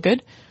that's also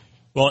good.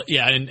 Well,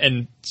 yeah,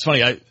 and it's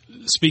funny.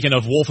 Speaking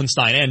of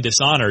Wolfenstein and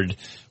Dishonored,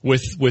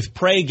 with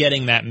Prey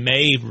getting that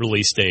May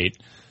release date.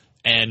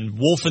 And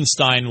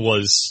Wolfenstein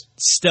was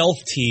stealth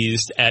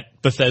teased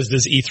at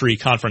Bethesda's E3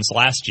 conference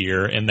last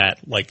year in that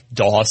like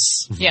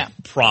DOS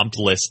prompt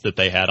list that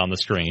they had on the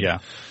screen. Yeah.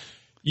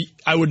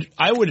 I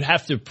would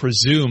have to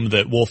presume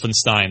that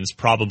Wolfenstein's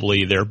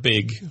probably their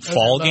big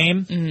fall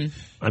game. Mm-hmm.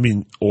 I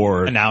mean,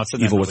 or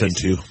Evil Within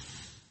 2.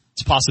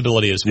 It's a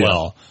possibility as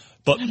well.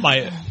 But I'm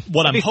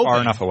hoping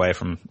far enough away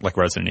from like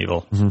Resident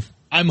Evil. Mm-hmm.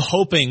 I'm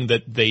hoping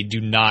that they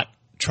do not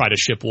try to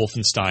ship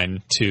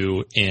Wolfenstein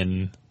 2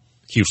 in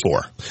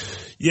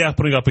Q4. Yeah,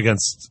 putting up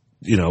against,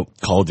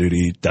 Call of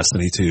Duty,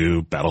 Destiny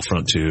 2,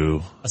 Battlefront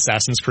 2.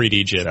 Assassin's Creed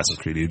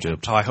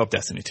Egypt. Oh, I hope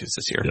Destiny 2's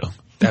this year. Yeah.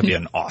 That'd be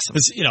an awesome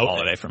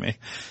holiday for me.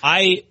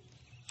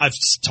 I've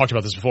talked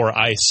about this before.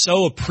 I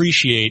so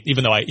appreciate,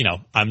 even though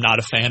I'm not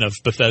a fan of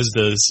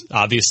Bethesda's,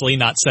 obviously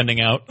not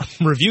sending out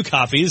review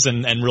copies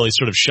and really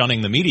sort of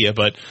shunning the media,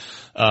 but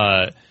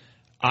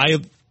I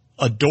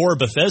adore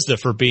Bethesda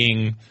for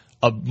being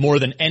more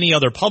than any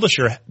other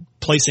publisher,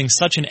 placing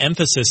such an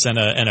emphasis and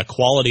a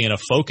quality and a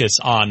focus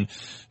on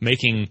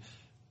making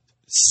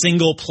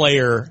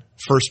single-player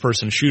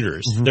first-person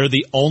shooters. Mm-hmm. They're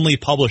the only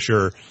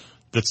publisher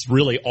that's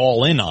really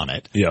all in on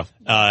it. Yeah.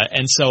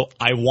 And so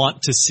I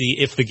want to see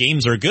if the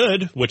games are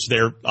good, which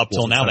they're up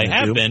till now they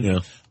have been. Yeah.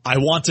 I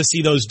want to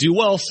see those do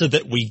well so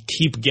that we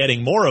keep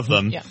getting more of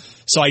them. Yeah.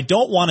 So I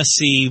don't want to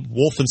see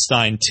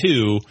Wolfenstein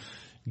 2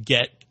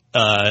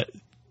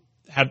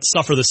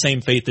 suffer the same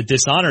fate that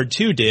Dishonored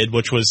 2 did,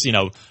 which was,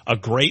 a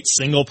great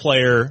single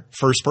player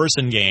first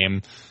person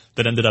game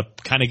that ended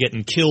up kind of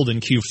getting killed in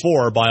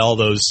Q4 by all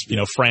those,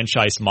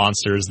 franchise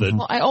monsters that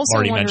I also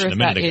Marty wonder mentioned if a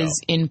minute that ago.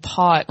 is in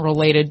part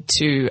related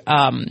to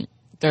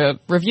the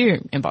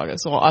review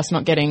embargoes or us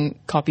not getting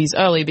copies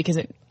early because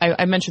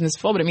I mentioned this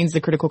before, but it means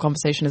the critical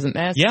conversation isn't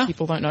there. So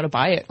people don't know how to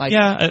buy it. Like,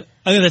 I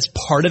think that's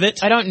part of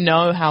it. I don't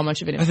know how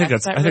much of an impact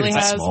I think it's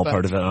a small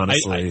part of it,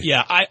 honestly.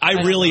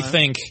 I really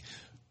think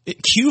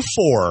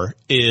Q4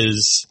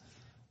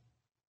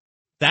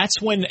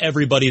 that's when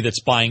everybody that's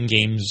buying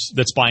games,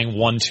 that's buying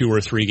 1, 2, or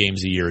 3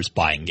 games a year is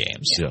buying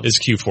games. Yeah. Is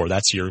Q4.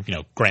 That's your,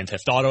 Grand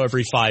Theft Auto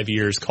every 5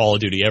 years, Call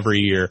of Duty every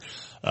year,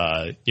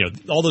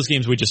 all those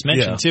games we just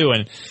mentioned too.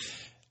 And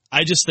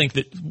I just think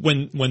that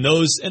when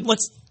those, and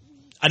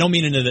I don't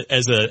mean it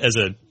as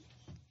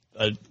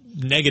a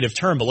negative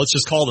term, but let's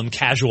just call them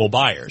casual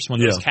buyers. When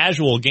those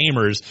casual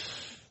gamers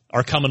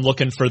are coming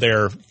looking for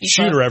their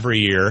shooter every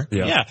year,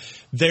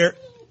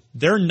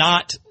 they're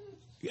not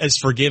as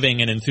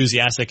forgiving and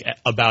enthusiastic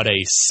about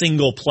a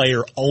single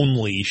player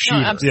only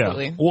shooter. No,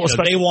 absolutely. Yeah. Well,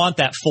 they want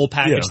that full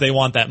package. They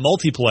want that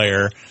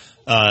multiplayer.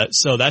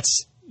 So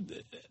that's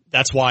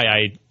why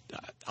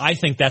I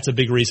think that's a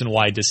big reason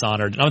why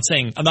Dishonored. And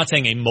I'm not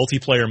saying a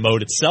multiplayer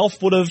mode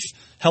itself would have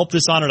helped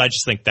Dishonored. I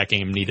just think that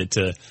game needed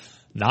to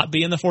not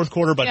be in the fourth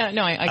quarter. But I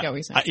get what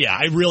you're saying.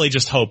 I really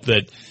just hope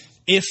that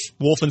if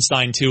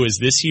Wolfenstein 2 is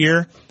this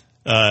year,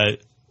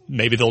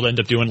 maybe they'll end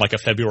up doing like a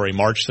February,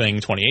 March thing,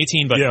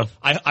 2018. But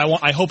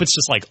I hope it's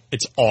just like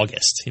it's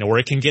August, where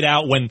it can get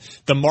out when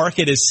the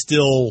market is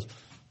still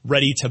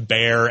ready to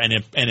bear and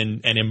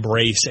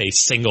embrace a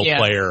single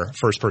player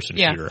first person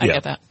shooter. I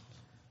get that.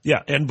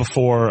 Yeah, and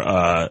before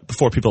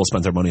people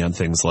spent their money on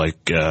things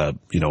like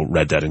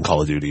Red Dead and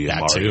Call of Duty and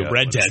Mario, too.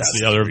 Red Dead's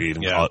the other,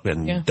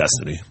 and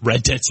Destiny.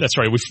 Red Dead's, that's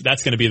right.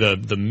 That's going to be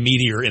the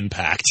meteor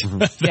impact.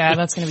 Yeah,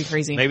 that's going to be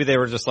crazy. Maybe they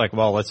were just like,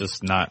 well, let's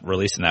just not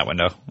release in that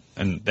window,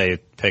 and they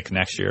pick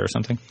next year or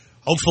something.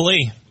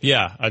 Hopefully,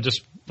 yeah. Like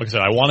I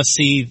said, I want to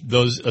see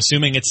those.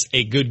 Assuming it's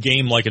a good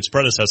game like its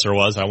predecessor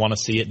was, I want to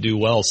see it do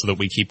well so that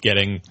we keep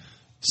getting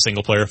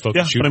single-player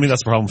focused shooters. But I mean,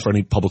 that's the problem for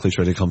any publicly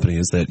traded company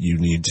is that you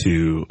need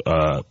to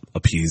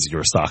appease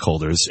your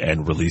stockholders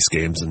and release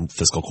games in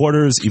fiscal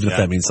quarters, even if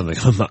that means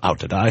something out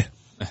to die.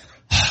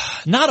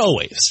 Not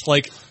always.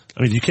 Like,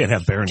 I mean, you can't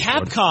have Baron.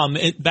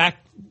 Capcom back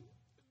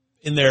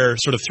in their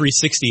sort of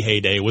 360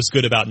 heyday was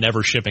good about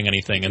never shipping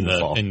anything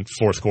in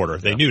fourth quarter.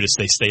 They knew this.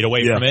 They stayed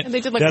away from it. And they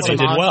did they did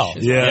well.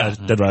 Yeah,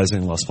 Dead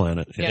Rising, Lost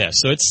Planet. Yeah.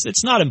 So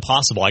it's not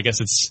impossible. I guess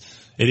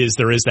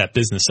there is that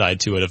business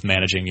side to it of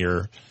managing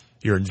your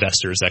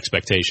investors'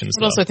 expectations.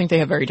 I also think they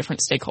have very different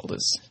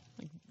stakeholders.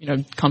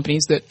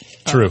 Companies that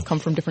come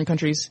from different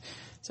countries.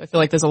 So I feel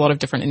like there's a lot of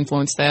different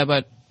influence there.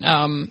 But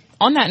on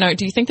that note,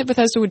 do you think that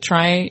Bethesda would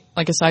try,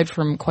 like aside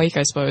from Quake,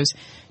 I suppose,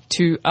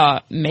 to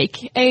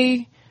make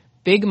a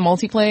big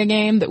multiplayer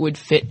game that would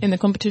fit in the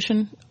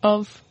competition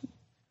of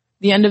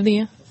the end of the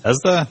year?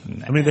 Bethesda?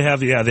 I mean, they have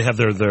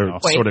their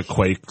sort of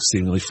Quake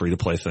seemingly free to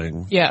play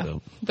thing. Yeah,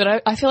 so.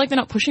 But I feel like they're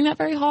not pushing that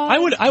very hard.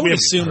 I would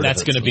assume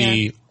that's going to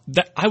be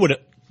that.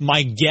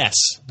 My guess,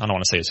 I don't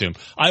want to say assume,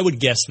 I would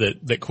guess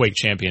that Quake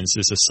Champions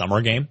is a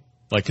summer game.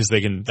 Like, cause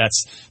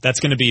that's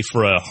going to be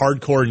for a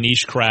hardcore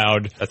niche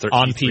crowd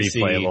on PC.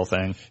 Playable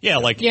thing. Yeah,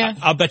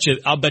 I'll bet you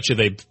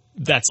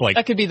that's like.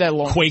 That could be their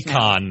launch.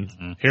 QuakeCon.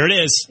 Mm-hmm. Here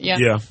it is.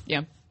 Yeah.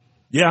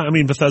 Yeah, I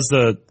mean,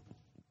 Bethesda,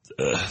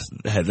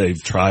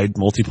 they've tried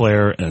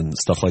multiplayer and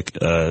stuff like,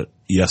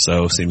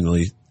 ESO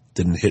seemingly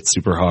didn't hit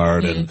super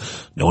hard, and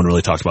no one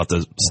really talked about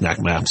the snack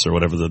maps or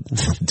whatever the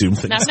Doom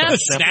thing is.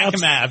 Snack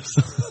maps.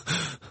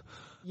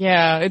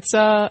 Yeah, it's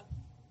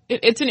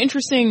an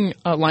interesting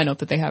lineup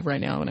that they have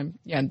right now, and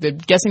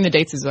guessing the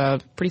dates is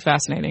pretty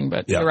fascinating.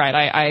 But you're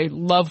right, I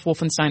love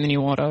Wolfenstein: The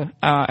New Order.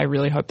 I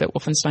really hope that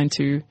Wolfenstein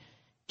 2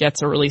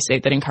 gets a release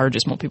date that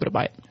encourages more people to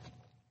buy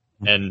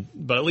it.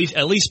 But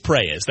at least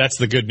Prey is. That's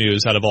the good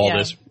news out of all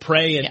this.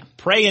 Prey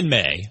in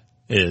May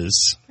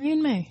is. Prey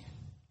in May.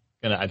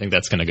 I think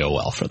that's going to go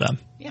well for them.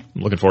 Yeah.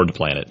 I'm looking forward to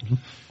playing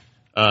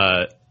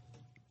it.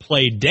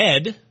 Play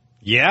Dead.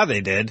 Yeah, they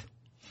did.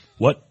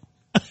 What?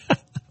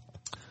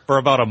 For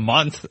about a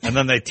month, and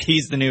then they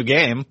teased the new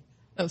game.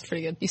 That was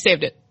pretty good. You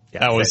saved it. Yeah,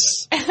 that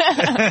was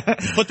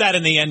put that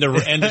in the end of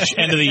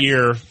the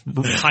year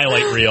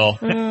highlight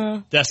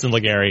reel. Destin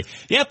Legary.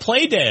 Yeah,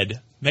 Play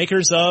Dead,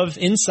 makers of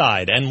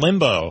Inside and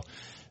Limbo.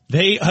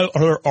 They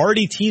are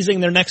already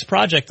teasing their next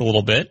project a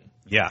little bit.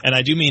 Yeah. And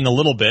I do mean a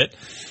little bit.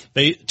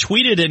 They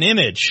tweeted an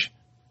image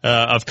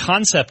of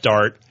concept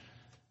art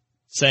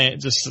saying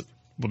just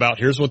about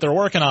here's what they're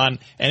working on.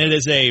 And it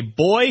is a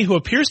boy who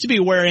appears to be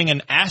wearing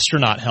an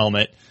astronaut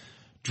helmet,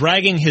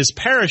 dragging his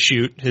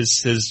parachute,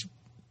 his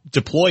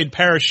deployed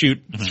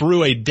parachute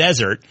through a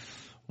desert,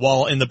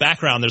 while in the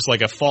background there's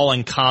like a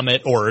falling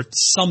comet or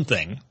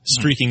something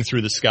streaking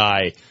through the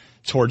sky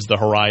towards the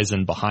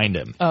horizon behind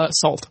him.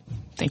 Sold.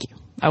 Thank you.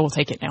 I will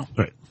take it now. All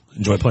right.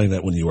 Enjoy playing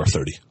that when you are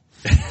 30.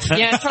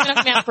 Yeah, it's probably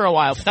not me out for a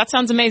while, but that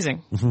sounds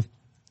amazing. Mm-hmm.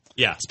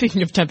 Yeah.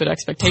 Speaking of tempered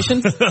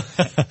expectations,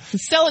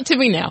 sell it to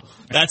me now.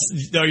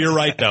 No, you're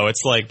right though.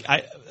 It's like,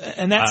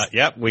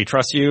 yep, we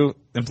trust you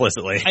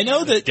implicitly. I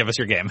know that. Give us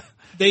your game.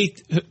 They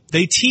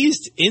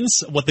teased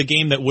what the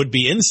game that would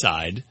be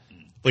Inside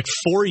like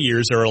 4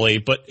 years early,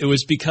 but it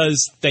was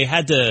because they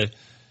had to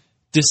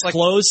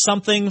disclose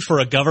something for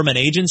a government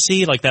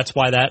agency. Like that's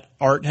why that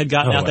art had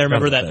gotten out there.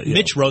 Remember that?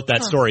 Mitch wrote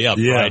that story up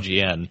for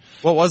IGN.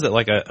 What was it?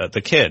 Like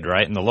the kid,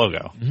 right? In the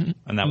logo. Mm-hmm.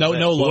 And that no, was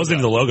logo. It wasn't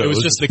even the logo. It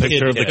was just the kid.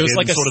 It was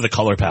like sort of the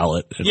color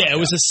palette. It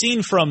was a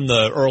scene from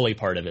the early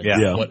part of it.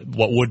 Yeah.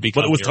 What would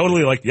become. But it was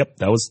totally like, yep,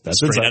 that's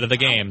straight Inside. out of the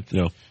game.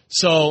 Yeah.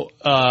 So,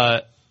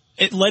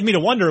 it led me to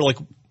wonder, like,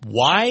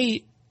 why,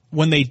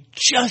 when they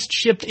just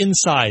shipped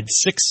Inside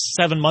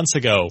 6-7 months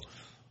ago,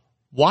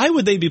 why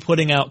would they be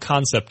putting out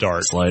concept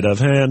art? Sleight of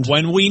hand.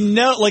 When we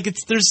know, like,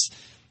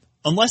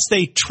 unless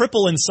they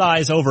triple in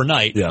size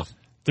overnight,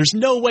 there's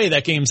no way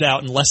that game's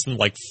out in less than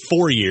like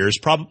 4 years.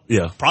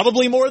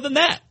 Probably more than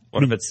that.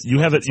 What if it's you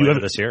have it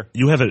this year?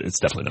 You have it. It's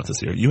definitely not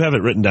this year. You have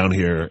it written down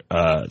here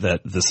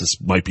that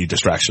this might be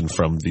distraction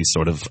from the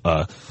sort of.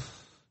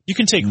 You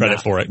can take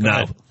credit for it.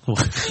 No. No,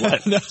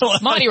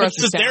 Monty wrote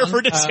it's just there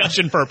for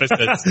discussion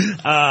purposes.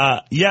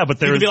 Yeah, but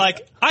you could be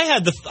like,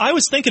 I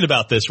was thinking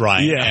about this,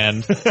 Ryan. Yeah.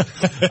 And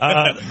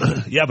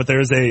but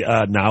there's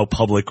a now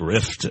public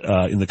rift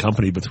in the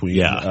company between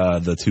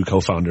the two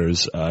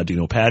co-founders,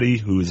 Dino Patti,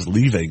 who is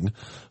leaving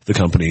the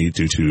company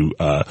due to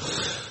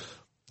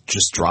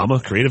just drama,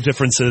 creative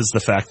differences, the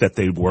fact that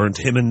they weren't,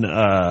 him and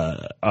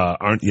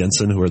Arndt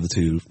Jensen, who are the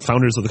two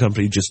founders of the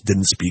company, just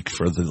didn't speak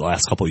for the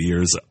last couple of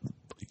years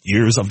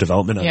of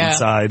development on the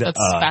side. That's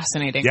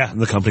fascinating. Yeah,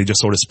 and the company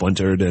just sort of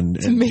splintered, and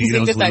it's amazing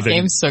Dino's that leaving.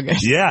 game's so good.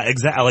 Yeah,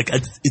 exactly. Like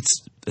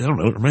it's I don't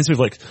know, it reminds me of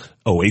like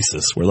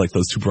Oasis, where like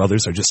those two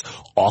brothers are just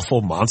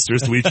awful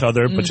monsters to each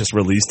other, but just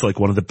released like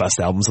one of the best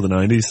albums of the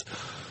 90s.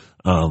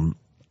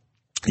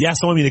 Yeah,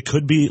 so I mean, it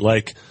could be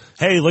like,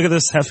 hey, look at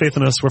this, have faith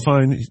in us, we're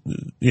fine,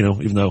 you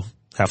know, even though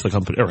half the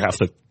company, or half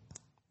the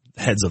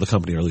heads of the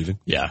company are leaving.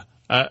 Yeah.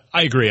 I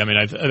agree. I mean,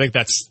 I think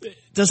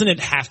doesn't it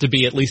have to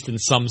be, at least in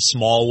some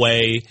small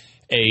way,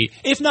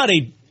 if not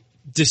a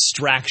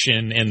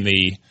distraction in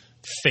the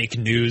fake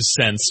news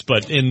sense,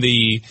 but in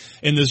the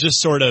just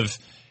sort of,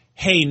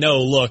 hey, no,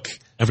 look,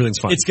 everything's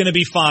fine. It's going to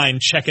be fine.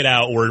 Check it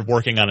out. We're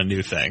working on a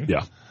new thing.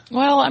 Yeah.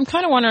 Well, I'm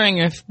kind of wondering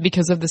if,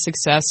 because of the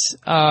success,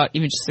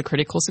 even just the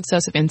critical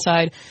success of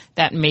Inside,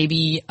 that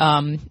maybe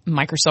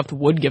Microsoft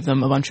would give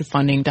them a bunch of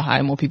funding to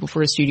hire more people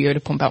for a studio to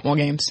pump out more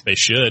games. They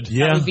should. That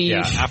Yeah. would be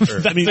After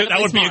that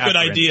would be a good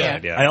idea.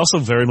 Yeah. I also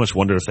very much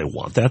wonder if they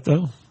want that,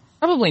 though.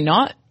 Probably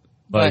not.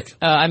 Like,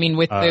 But, I mean,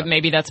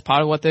 maybe that's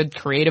part of what the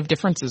creative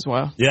differences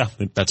were. yeah.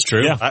 That's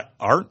true. Yeah.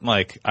 Art,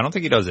 I don't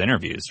think he does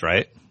interviews,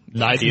 right?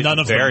 None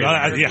of very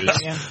them.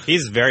 Yeah.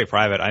 He's very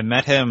private. I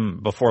met him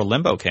before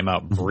Limbo came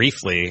out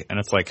briefly, and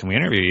it's like, can we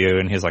interview you?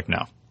 And he's like,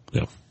 no.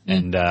 Yeah.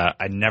 And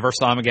I never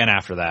saw him again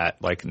after that,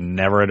 like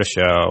never at a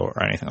show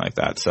or anything like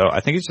that. So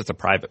I think he's just a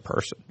private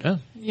person. Yeah.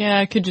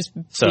 Yeah, it could just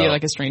So be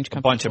like a strange a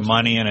company. bunch of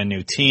money and a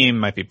new team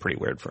might be pretty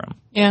weird for him.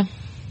 Yeah.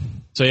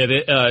 So yeah,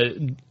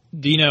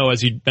 Dino,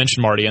 as you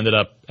mentioned, Marty, ended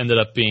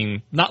up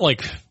being not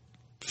like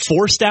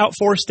forced out,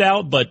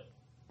 but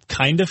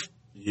kind of.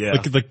 Yeah.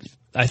 Like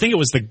I think it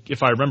was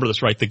if I remember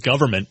this right, the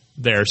government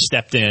there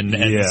stepped in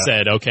and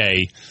said,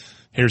 okay,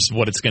 here's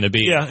what it's going to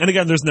be. Yeah, and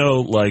again, there's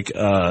no like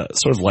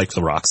sort of like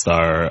the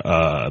Rockstar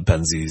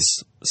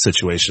Benzies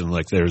situation.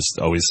 Like there's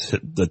always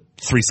the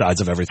three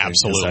sides of everything.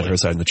 Absolutely. His side, her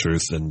side, and the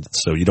truth. And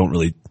so we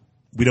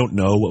don't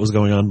know what was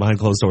going on behind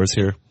closed doors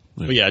here.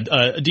 But yeah,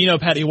 Dino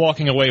Petty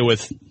walking away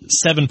with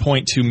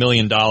 $7.2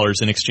 million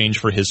in exchange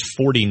for his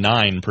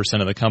 49%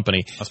 of the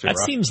company. That rough.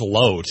 seems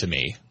low to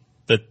me.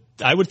 That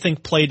I would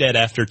think Playdead,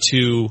 after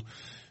two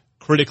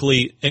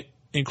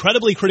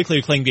incredibly critically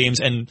acclaimed games,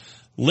 and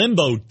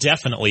Limbo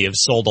definitely have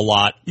sold a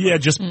lot. Yeah,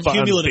 just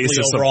cumulatively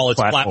overall its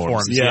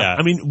platforms. Yeah.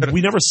 I mean,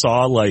 we never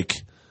saw like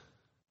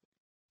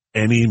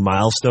any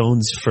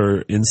milestones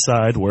for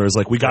Inside, whereas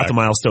like we got the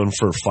milestone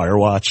for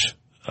Firewatch.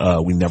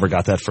 We never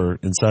got that for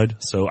Inside.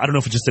 So I don't know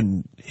if it just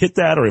didn't hit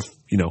that, or if,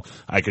 you know,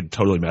 I could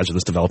totally imagine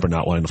this developer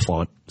not wanting to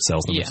flaunt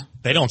sales numbers. Yeah.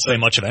 They don't say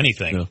much of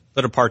anything. Yeah.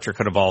 The departure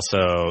could have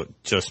also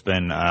just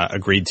been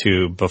agreed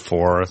to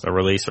before the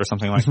release or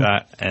something like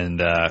that.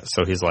 And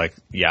so he's like,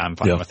 yeah, I'm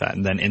fine with that.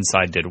 And then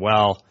Inside did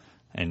well.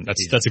 And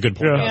That's a good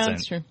point. Yeah,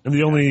 that's true. And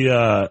the only,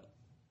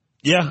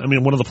 I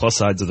mean, one of the plus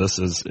sides of this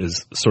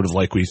is sort of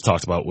like we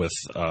talked about with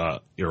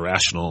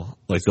Irrational,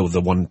 like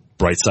the one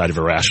bright side of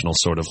Irrational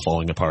sort of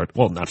falling apart.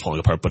 Well, not falling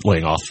apart, but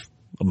laying off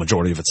a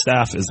majority of its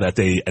staff, is that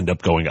they end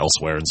up going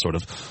elsewhere and sort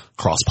of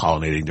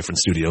cross-pollinating different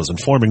studios and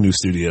forming new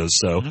studios.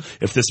 So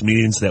if this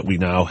means that we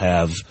now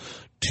have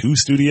two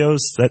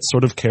studios that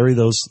sort of carry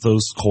those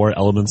core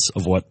elements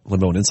of what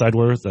Limbo and Inside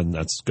were, then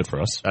that's good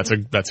for us.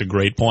 That's a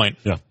great point.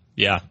 Yeah.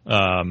 Yeah.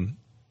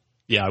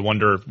 I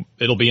wonder,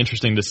 it'll be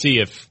interesting to see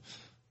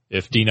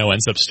if Dino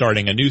ends up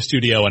starting a new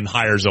studio and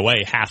hires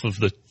away half of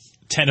the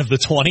 10 of the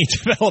 20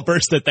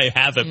 developers that they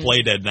have at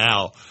Playdead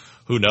now.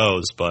 Who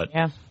knows? But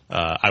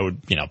I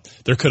would,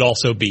 there could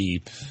also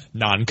be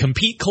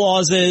non-compete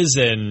clauses,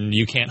 and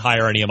you can't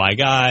hire any of my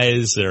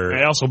guys. Or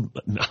I also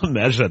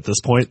imagine at this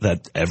point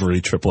that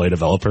every AAA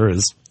developer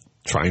is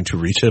trying to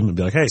reach him and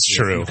be like, hey,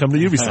 true. You come to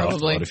Ubisoft.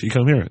 Probably. What if you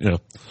come here?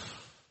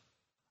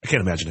 I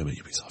can't imagine him at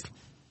Ubisoft.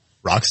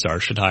 Rockstar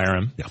should hire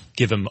him. Yeah.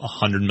 Give him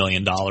 $100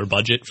 million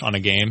budget on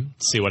a game.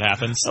 See what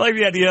happens. I like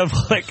the idea of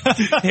like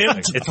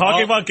him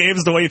talking about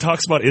games the way he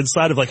talks about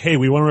Inside, of like, hey,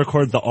 we want to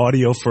record the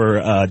audio for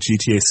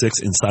GTA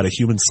 6 inside a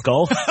human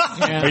skull.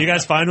 Are you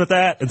guys fine with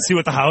that? And see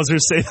what the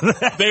Housers say to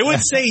that. They would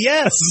say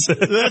yes.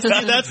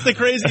 That's the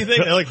crazy thing.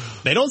 They're like,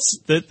 they don't.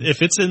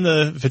 If it's in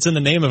the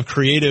name of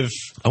creative,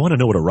 I want to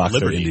know what a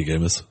Rockstar Liberty. indie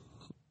game is.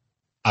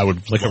 I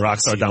would Like a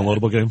Rockstar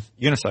downloadable game.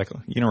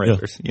 Unicycle,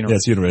 Uniracers. Yeah,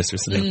 it's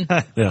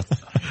Uniracers. Yeah.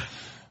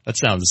 That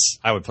sounds.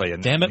 I would play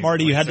it. Damn it,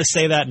 Marty! You had to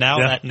say that. Now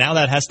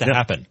that has to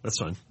happen. That's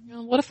fine.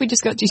 What if we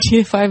just got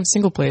GTA 5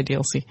 single player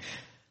DLC?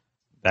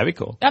 That'd be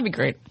cool. That'd be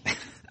great.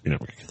 You're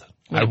never gonna get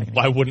that.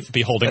 I wouldn't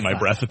be holding my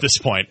breath at this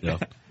point. Yeah.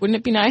 Wouldn't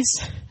it be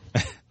nice?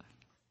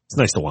 It's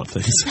nice to want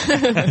things.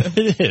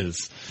 It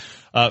is.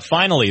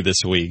 Finally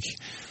this week,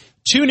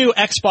 2 new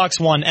Xbox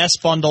One S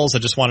bundles I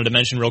just wanted to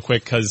mention real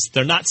quick because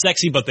they're not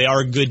sexy, but they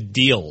are good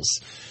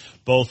deals.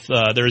 Both,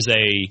 there's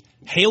a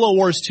Halo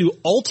Wars 2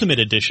 Ultimate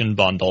Edition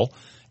bundle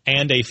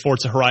and a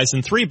Forza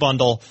Horizon 3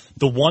 bundle,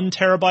 the 1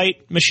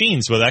 terabyte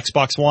machines with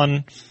Xbox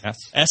One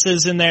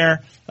S's in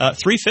there,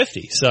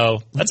 $350. So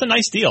that's a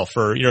nice deal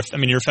for you're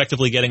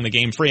effectively getting the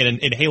game free. And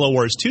in Halo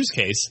Wars 2's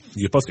case,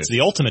 You get both it's games.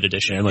 the Ultimate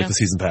Edition. And like the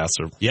season pass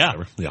or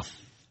whatever. Yeah.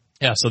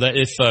 Yeah, so that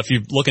if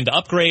you're looking to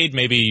upgrade,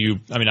 maybe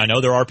I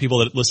know there are people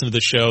that listen to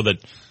this show that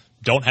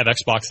don't have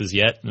Xboxes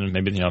yet, and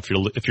maybe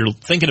if you're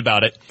thinking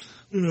about it,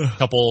 a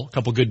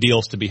couple good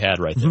deals to be had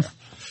right there.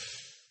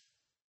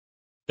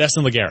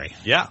 Destin Legary.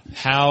 Yeah.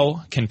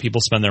 How can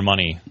people spend their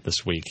money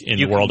this week in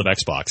the world of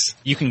Xbox?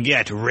 You can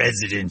get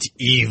Resident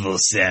Evil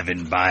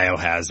 7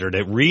 Biohazard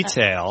at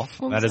retail.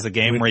 That is a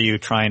game where you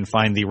try and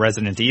find the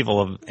Resident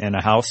Evil in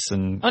a house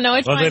and... Oh, no,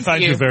 they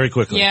find you very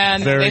quickly. Yeah,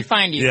 they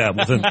find you. Yeah,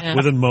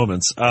 within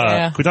moments.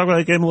 Can we talk about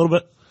that game a little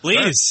bit?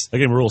 Please. That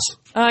game rules.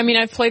 I mean,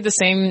 I've played the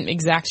same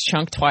exact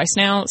chunk twice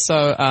now, so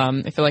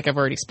I feel like I've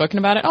already spoken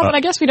about it. Oh, but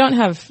I guess we don't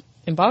have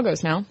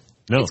embargoes now.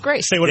 No. It's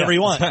great. Say whatever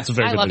you want. It's a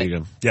very I good love video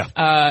it. game.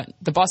 Yeah.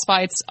 The boss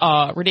fights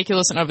are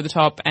ridiculous and over the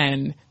top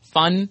and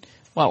fun,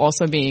 while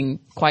also being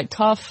quite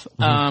tough.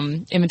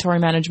 Inventory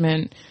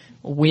management,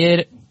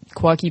 weird,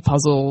 quirky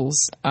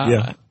puzzles.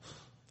 I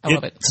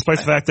love it. Despite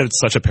the fact that it's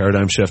such a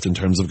paradigm shift in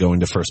terms of going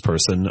to first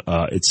person,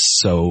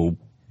 it's so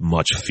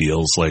much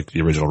feels like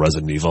the original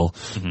Resident Evil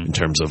in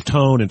terms of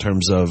tone, in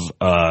terms of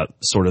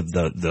sort of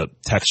the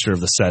texture of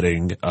the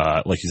setting,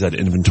 like you said,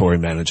 inventory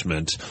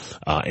management,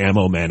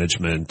 ammo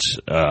management,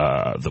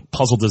 the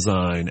puzzle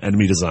design,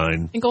 enemy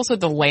design. I think also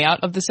the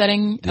layout of the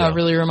setting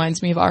really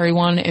reminds me of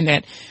RE1 in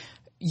that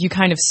you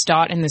kind of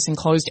start in this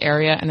enclosed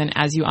area, and then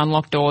as you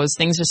unlock doors,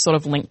 things just sort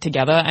of link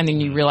together, and then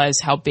you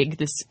realize how big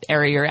this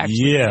area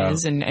actually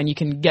is, and you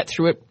can get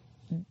through it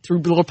through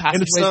little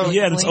passageways.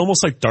 And it's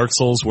almost like Dark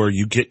Souls where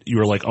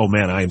you're like, oh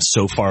man, I am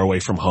so far away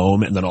from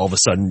home, and then all of a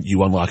sudden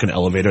you unlock an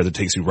elevator that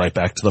takes you right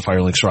back to the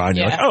Firelink Shrine.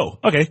 You're like, oh,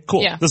 okay,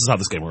 cool. Yeah. This is how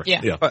this game works.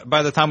 Yeah. But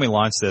by the time we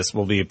launch this,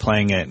 we'll be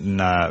playing it in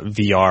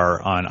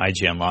VR on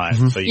IGN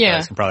Live, so you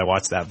guys can probably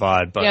watch that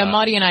VOD. But,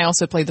 Marty and I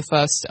also played the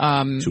first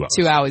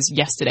 2 hours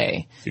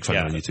yesterday. You can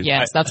find it on YouTube.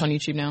 Yes, that's on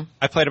YouTube now.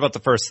 I played about the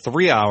first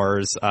 3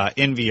 hours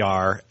in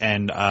VR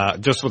and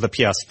just with a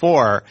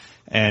PS4.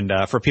 And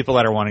for people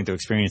that are wanting to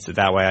experience it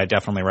that way, I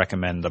definitely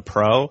recommend the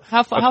Pro.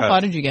 How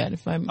far did you get?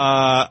 If I'm,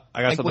 I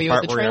got to the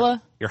part the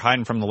where you're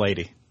hiding from the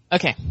lady.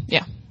 Okay,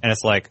 yeah. And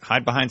it's like,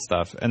 hide behind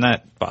stuff. And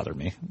that bothered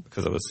me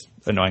because it was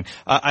annoying.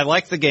 I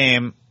like the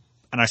game,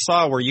 and I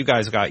saw where you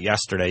guys got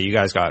yesterday. You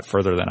guys got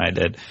further than I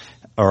did,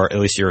 or at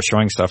least you were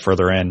showing stuff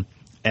further in.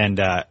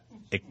 And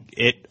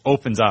it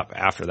opens up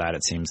after that,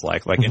 it seems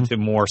like into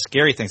more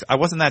scary things. I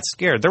wasn't that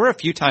scared. There were a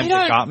few times it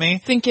got me. I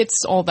think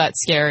it's all that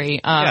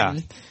scary. Yeah.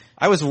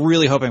 I was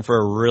really hoping for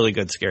a really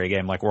good scary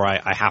game, like where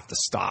I have to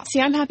stop.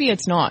 See, I'm happy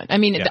it's not. I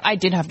mean, I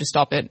did have to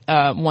stop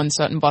at one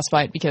certain boss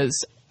fight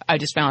because I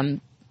just found...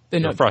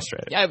 You're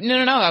frustrated.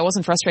 No, I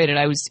wasn't frustrated.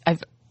 I was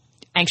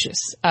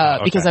anxious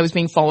because I was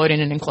being followed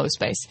in an enclosed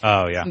space.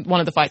 Oh, yeah.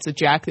 One of the fights with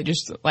Jack that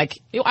just, like...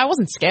 I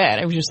wasn't scared.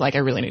 I was just like, I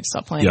really need to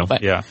stop playing.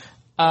 Yeah.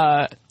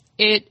 But,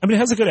 it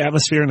has a good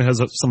atmosphere and it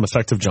has some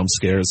effective jump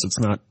scares. It's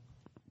not...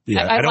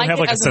 Yeah, I don't have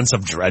like a sense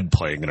of dread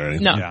playing it or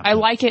anything. No, I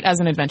like it as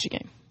an adventure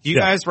game. Do you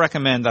guys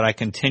recommend that I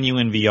continue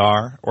in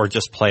VR or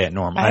just play it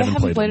normal? I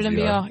haven't played it in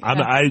VR.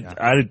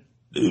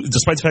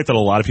 Despite the fact that a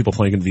lot of people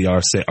playing in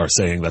VR are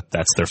saying that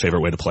that's their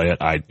favorite way to play it,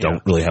 I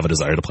don't really have a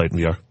desire to play it in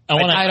VR.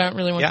 I don't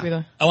really want to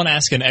either. I want to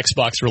ask an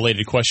Xbox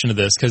related question to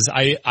this because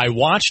I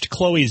watched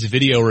Chloe's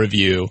video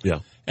review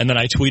and then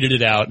I tweeted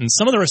it out, and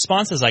some of the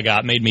responses I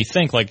got made me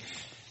think like,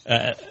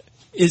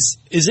 is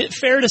it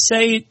fair to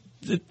say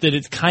that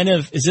it's kind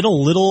of, is it a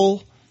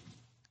little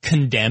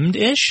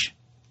condemned-ish?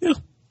 Yeah.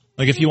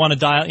 Like if you want to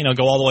dial,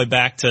 go all the way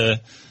back to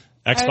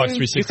Xbox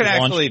 360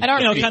 launch,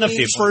 kind of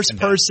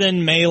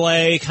first-person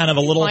melee, kind of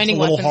a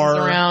little hard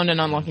around and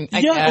unlocking.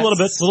 A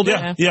little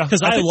bit. Yeah.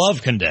 Because I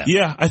love Condemned.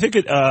 Yeah, I think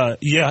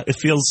it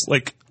feels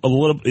like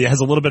it has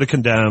a little bit of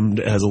Condemned,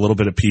 it has a little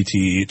bit of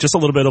PT, just a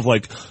little bit of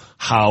like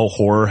how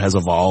horror has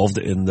evolved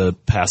in the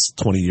past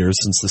 20 years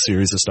since the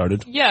series has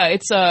started. Yeah,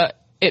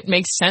 it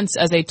makes sense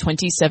as a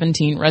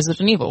 2017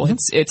 Resident Evil.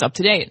 It's up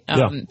to date.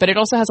 But it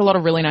also has a lot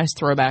of really nice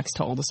throwbacks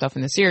to all the stuff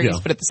in the series.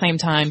 But at the same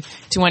time,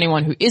 to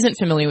anyone who isn't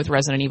familiar with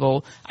Resident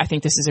Evil, I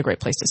think this is a great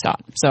place to start.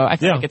 So I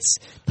feel like it's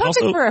perfect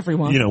for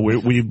everyone.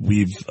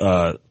 We've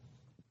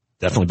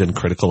definitely been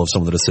critical of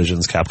some of the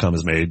decisions Capcom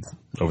has made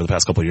over the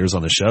past couple of years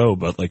on the show,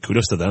 but like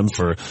kudos to them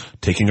for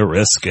taking a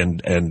risk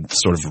and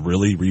sort of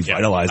really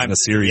revitalizing a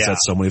series that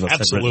so many of us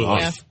had written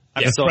off.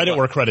 Credit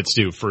where credit's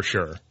due, for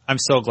sure. I'm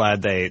so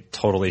glad they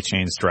totally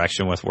changed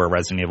direction with where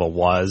Resident Evil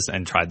was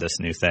and tried this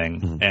new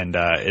thing. And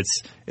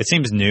it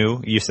seems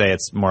new. You say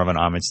it's more of an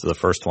homage to the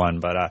first one,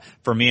 but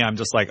for me, I'm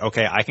just like,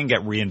 okay, I can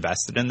get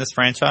reinvested in this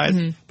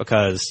franchise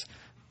because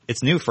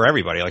it's new for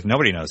everybody. Like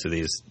nobody knows who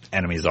these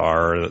enemies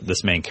are or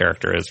this main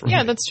character is.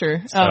 Yeah, that's true.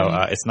 So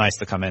it's nice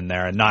to come in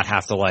there and not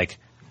have to like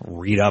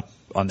read up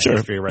on the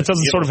history of Resident Evil. It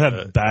doesn't sort of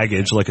have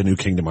baggage like a new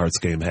Kingdom Hearts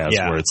game has,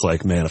 where it's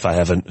like, man, if I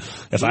haven't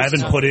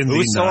put in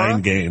the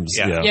 9 games,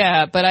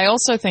 but I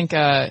also think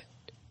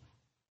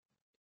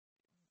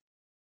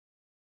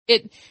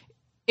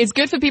it's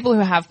good for people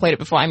who have played it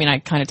before. I mean, I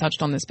kind of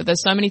touched on this, but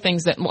there's so many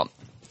things that,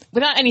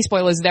 without any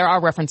spoilers, there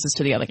are references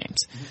to the other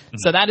games.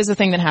 So that is a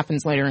thing that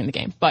happens later in the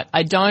game. But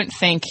I don't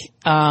think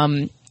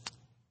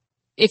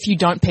if you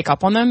don't pick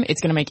up on them,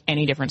 it's going to make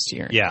any difference to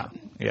your Yeah.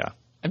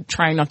 I'm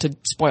trying not to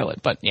spoil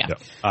it, but yeah.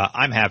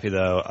 I'm happy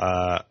though.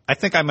 I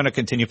think I'm going to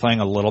continue playing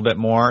a little bit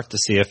more to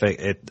see if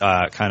it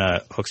kind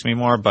of hooks me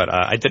more. But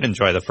I did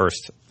enjoy the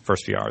first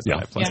few hours that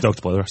I played. Stoked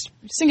to play the rest.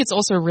 I just think it's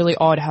also really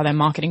odd how their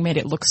marketing made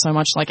it look so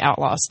much like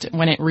Outlast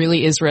when it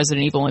really is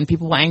Resident Evil, and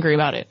people were angry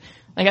about it.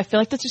 Like, I feel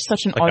like that's just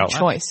such an odd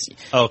choice.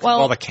 Oh,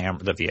 well, all the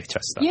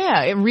VHS stuff.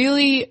 Yeah,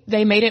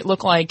 they made it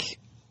look like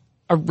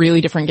a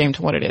really different game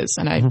to what it is,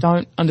 and I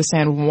don't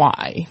understand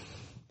why.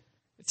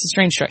 It's a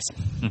strange choice.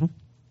 Mm-hmm.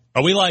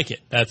 Oh, we like it.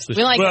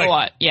 We like it a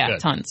lot. Yeah, Good.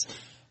 Tons.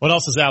 What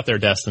else is out there,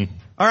 Destin?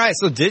 All right,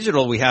 so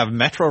digital, we have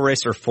Metro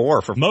Racer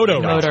 4 for Moto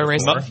Racer. Moto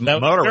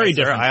very Racer.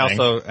 different I thing.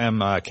 also am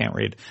can't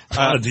read.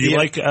 Do you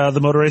like the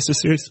Motor Racer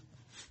series?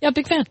 Yeah,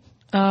 big fan.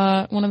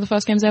 One of the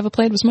first games I ever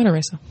played was Motor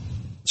Racer.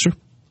 Sure.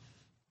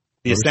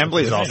 The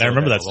assembly is also I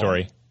remember that available.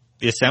 story.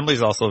 The assembly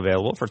is also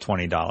available for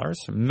 $20.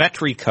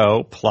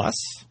 Metrico Plus,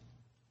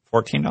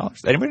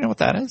 $14. Anybody know what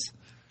that is?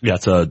 Yeah,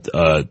 it's a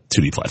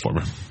 2D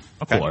platformer.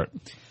 Okay. Cool art.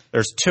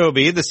 There's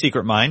Toby, The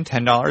Secret Mine,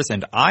 $10,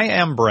 and I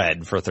Am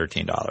Bread for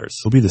 $13.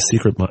 It'll be the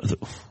secret.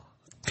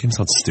 Game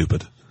sounds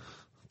stupid.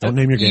 Don't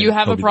name your game. You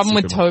have Toby a problem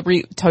the with Secret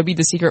Mine. Toby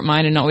the Secret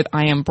Mine and not with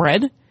I Am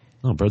Bread?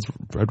 No,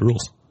 bread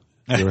rules.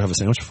 You ever have a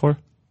sandwich before?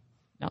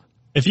 No.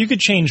 If you could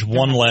change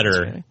one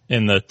letter really.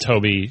 in the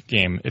Toby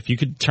game, if you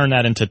could turn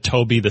that into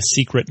Toby the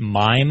Secret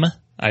Mime,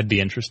 I'd be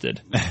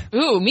interested.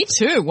 Ooh, me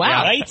too. Wow.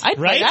 Yeah, right? I'd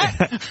play Right?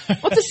 that.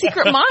 What's a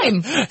secret mime?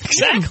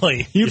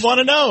 Exactly. You'd want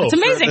to know. It's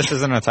amazing. This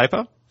isn't a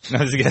typo? No,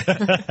 this is good.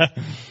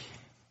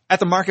 At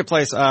the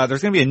marketplace,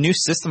 there's going to be a new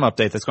system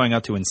update that's going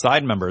out to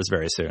Inside members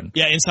very soon.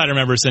 Yeah, Insider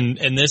members, and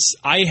this,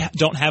 I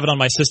don't have it on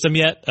my system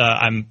yet.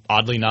 I'm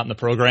oddly not in the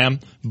program,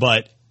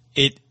 but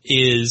it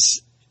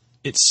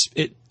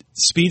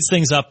speeds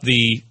things up.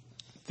 They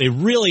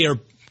really are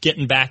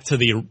getting back to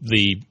the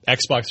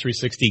Xbox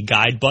 360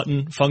 guide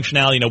button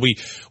functionality. You know,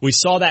 we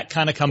saw that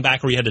kind of come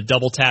back where you had to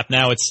double tap.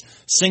 Now it's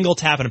single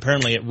tap, and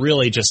apparently it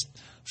really just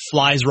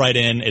flies right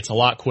in. It's a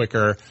lot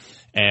quicker,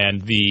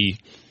 and the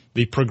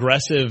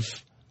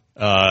progressive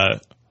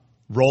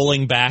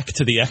rolling back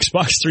to the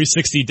Xbox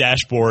 360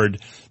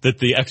 dashboard that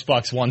the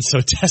Xbox One so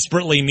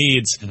desperately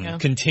needs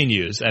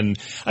continues. And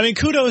I mean,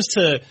 kudos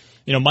to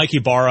Mike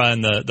Ibarra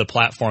and the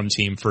platform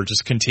team for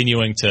just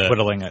continuing to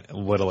Whittling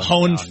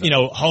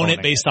hone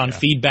it based on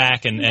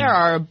feedback. And there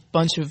are a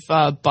bunch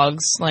of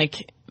bugs.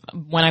 Like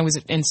when I was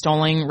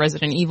installing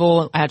Resident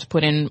Evil, I had to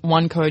put in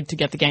one code to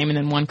get the game and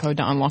then one code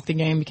to unlock the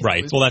game. Because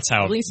right. Well, that's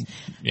how.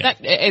 Yeah.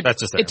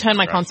 It turned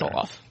my console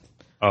off.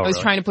 I was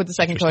trying to put the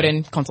second code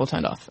in, console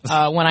turned off.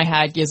 When I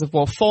had Gears of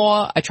War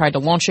 4, I tried to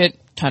launch it,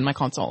 turned my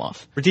console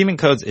off. Redeeming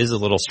codes is a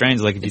little strange.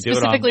 Like if you do it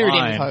online, specifically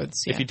redeeming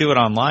codes. Yeah. If you do it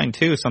online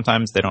too,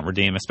 sometimes they don't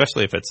redeem,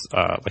 especially if it's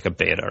like a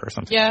beta or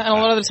something. Yeah, and a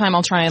lot of the time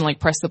I'll try and like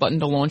press the button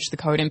to launch the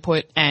code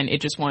input, and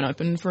it just won't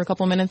open for a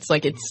couple of minutes.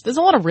 Like there's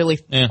a lot of really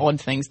odd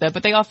things there,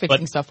 but they are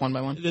fixing stuff one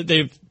by one.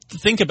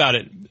 Think about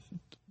it.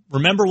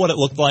 Remember what it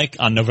looked like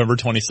on November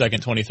 22nd,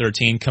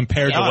 2013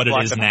 compared to what it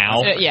is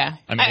now? Yeah.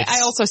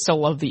 I also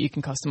still love that you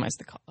can customize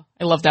the color.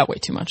 I love that way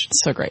too much. It's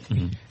so great.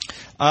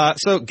 Mm-hmm.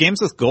 So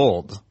games with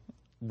gold.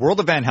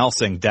 World of Van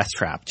Helsing Death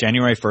Trap,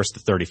 January 1st to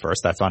 31st.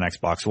 That's on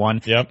Xbox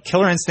One. Yep.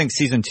 Killer Instinct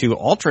Season 2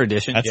 Ultra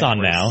Edition. That's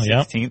January on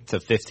now. 16th to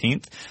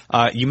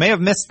 15th. You may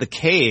have missed The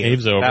Cave.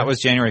 Cave's over. That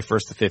was January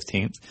 1st to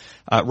 15th.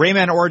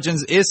 Rayman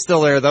Origins is still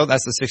there though.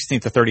 That's the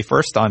 16th to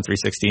 31st on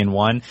 360 and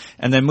 1.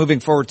 And then moving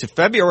forward to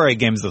February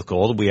games with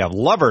gold, we have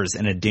Lovers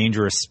in a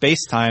Dangerous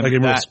Space-Time.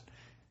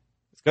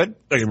 Good?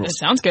 It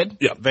sounds good.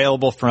 Yeah.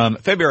 Available from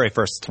February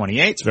 1st to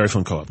 28th. It's a very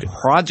fun co-op game.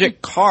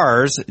 Project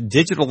Cars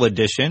Digital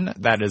Edition.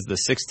 That is the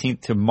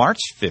 16th to March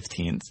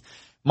 15th.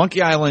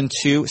 Monkey Island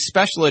 2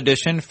 Special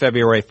Edition,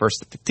 February 1st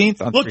to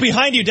 15th. Look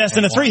behind you,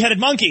 Destin, a three-headed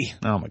monkey.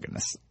 Oh my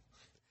goodness.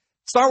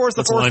 Star Wars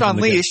The Force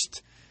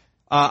Unleashed.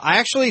 I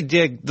actually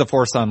dig The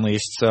Force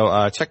Unleashed,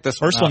 so check this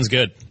one out. First one's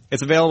good.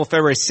 It's available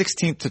February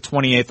 16th to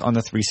 28th on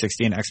the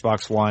 360 and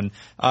Xbox One.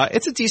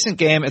 It's a decent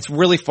game. It's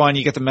really fun.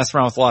 You get to mess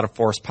around with a lot of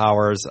force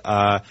powers.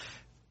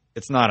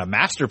 It's not a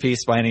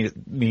masterpiece by any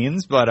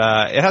means, but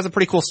it has a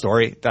pretty cool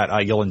story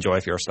that you'll enjoy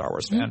if you're a Star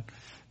Wars fan.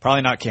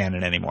 Probably not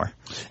canon anymore.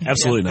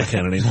 Absolutely not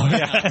canon anymore.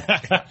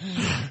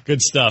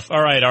 Good stuff.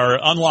 All right, our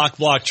Unlock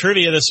Block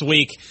trivia this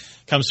week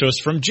comes to us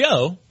from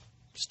Joe.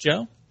 It's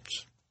Joe?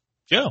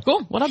 Joe.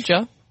 Cool. What up,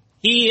 Joe?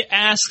 He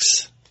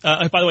asks,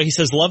 by the way, he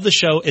says, love the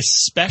show,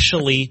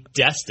 especially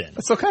Destin.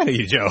 That's so kind of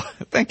you, Joe.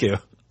 Thank you.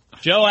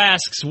 Joe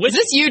asks, Is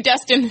this you,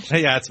 Destin?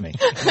 Yeah, it's me.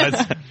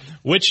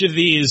 which of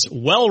these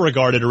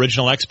well-regarded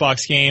original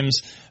Xbox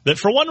games that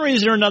for one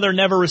reason or another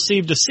never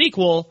received a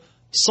sequel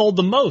sold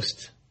the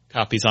most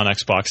copies on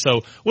Xbox?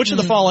 So which of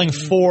the following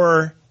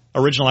four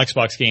original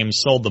Xbox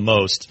games sold the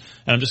most?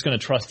 And I'm just going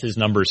to trust his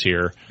numbers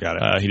here. Got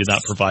it. He did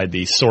not provide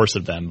the source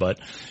of them. But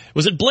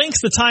was it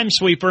Blinks the Time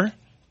Sweeper,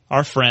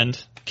 our friend,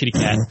 Kitty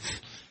Cat,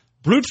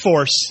 Brute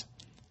Force,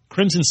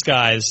 Crimson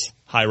Skies,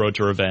 High Road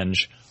to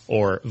Revenge,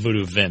 or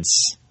Voodoo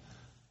Vince?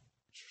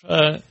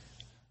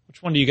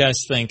 Which one do you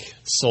guys think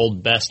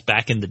sold best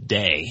back in the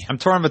day? I'm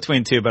torn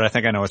between two, but I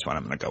think I know which one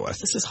I'm going to go with.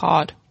 This is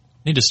hard.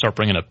 Need to start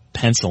bringing a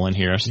pencil in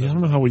here. So. Yeah, I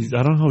don't know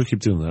how we keep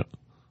doing that.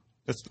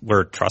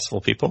 We're trustful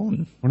people.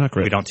 And we're not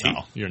great. We don't cheat.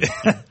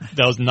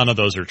 No, none of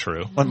those are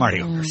true. Let Marty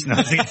go first. No,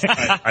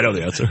 I know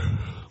the answer.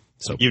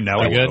 So you know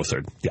I it. will go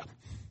third. Yeah.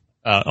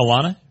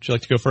 Alana, would you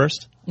like to go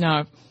first?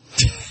 No.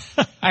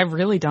 I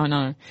really don't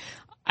know.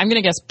 I'm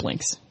going to guess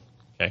Blinks.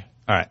 Okay.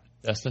 All right.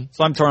 Destin?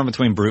 So I'm torn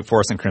between Brute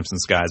Force and Crimson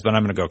Skies, but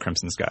I'm going to go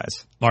Crimson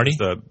Skies. Marty? It's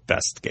the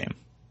best game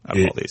of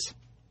all these.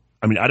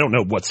 I mean, I don't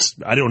know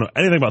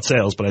anything about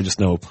sales, but I just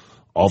know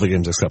all the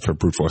games except for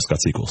Brute Force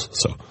got sequels.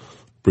 So,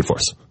 Brute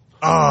Force.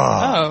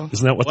 Oh.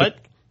 Isn't that what?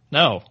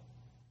 No.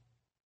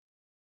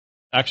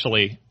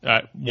 Actually,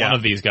 one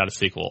of these got a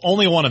sequel.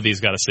 Only one of these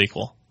got a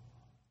sequel.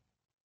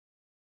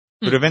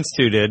 But Events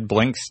 2 did.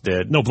 Blinks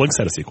did. No, Blinks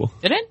had a sequel.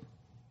 Did it?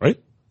 Right?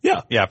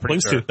 Yeah. Yeah, pretty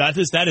Blinks sure. 2. That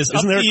is Isn't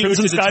up there to you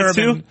Crimson to Skies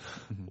determine. 2?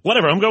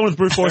 Whatever. I'm going with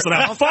Brute Force, and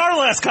I'm far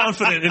less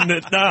confident in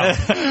it now. I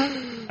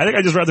think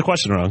I just read the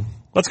question wrong.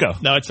 Let's go.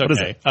 No, it's What is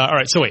okay. it? All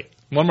right, so wait.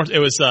 One more. It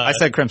was. I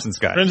said Crimson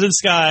Skies. Crimson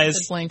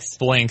Skies, Blinks.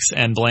 Blinks,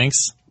 and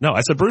Blinks. No,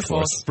 I said Brute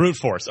Force. Brute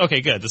Force.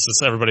 Okay, good. This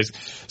is everybody's.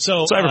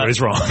 So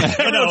everybody's wrong.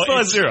 Everyone's still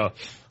at it's 0.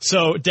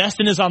 So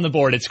Destin is on the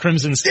board. It's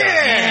Crimson Skies.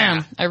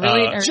 Damn. I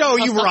really Joe,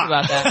 you rock.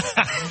 about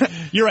that.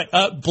 You're right.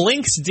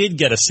 Blinks did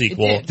get a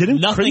sequel. It did.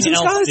 Didn't Nothing Crimson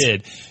else Skies?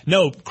 did.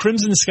 No,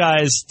 Crimson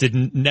Skies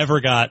never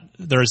got.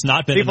 There has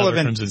not been People another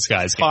have been Crimson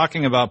Skies game.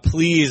 talking about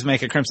please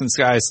make a Crimson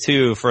Skies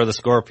 2 for the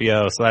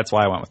Scorpio, so that's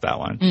why I went with that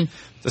one.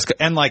 Just,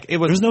 and like it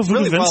was There's no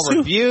really Voodoo well Vince 2?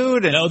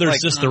 reviewed. And No, there's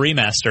like, just the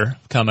remaster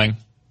coming.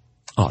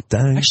 Oh,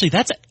 dang. Actually,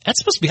 that's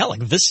supposed to be out like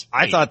this.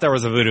 I thought there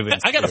was a Voodoo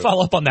Vince. I got to 2.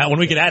 follow up on that when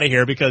we get out of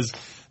here because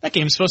that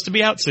game's supposed to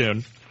be out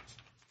soon.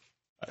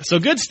 So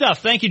good stuff.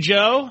 Thank you,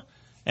 Joe.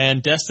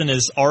 And Destin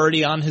is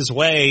already on his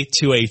way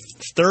to a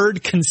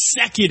third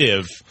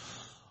consecutive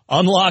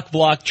Unlock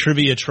Block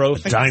Trivia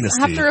Trophy.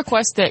 Dynasty. I have to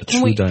request that.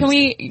 Can we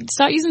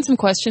start using some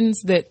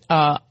questions that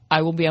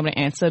I will be able to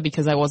answer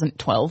because I wasn't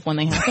 12 when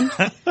they happened?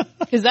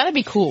 Because that'd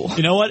be cool.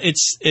 You know what?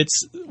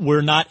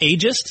 We're not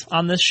ageist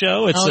on this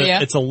show.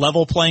 It's a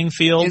level playing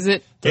field. Is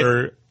it?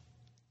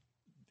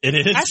 It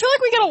is. I feel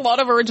like we get a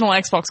lot of original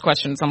Xbox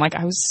questions. I'm like,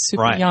 I was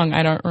super young.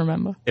 I don't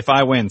remember. If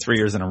I win 3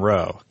 years in a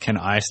row, can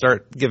I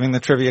start giving the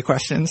trivia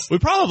questions? We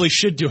probably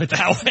should do it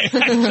that way,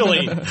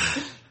 actually.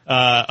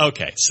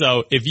 Okay,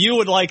 so if you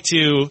would like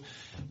to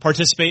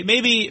participate,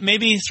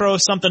 maybe throw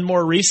something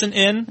more recent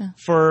in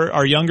for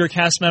our younger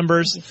cast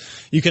members.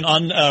 You can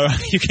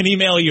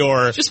email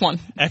your just one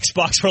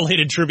Xbox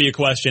related trivia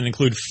question,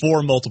 include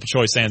 4 multiple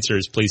choice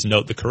answers. Please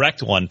note the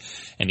correct one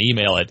and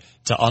email it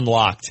to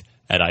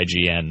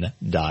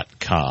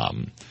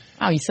unlocked@ign.com.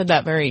 Wow, you said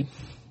that very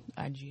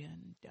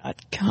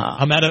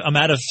IGN.com. I'm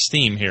out of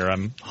steam here.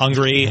 I'm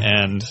hungry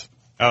and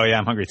Oh yeah,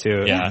 I'm hungry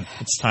too. yeah,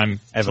 it's time.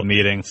 I have a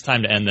meeting. It's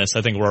time to end this.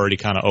 I think we're already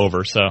kind of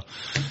over. So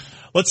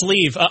let's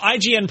leave.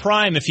 IGN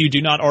Prime, if you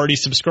do not already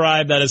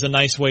subscribe, that is a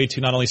nice way to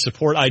not only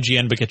support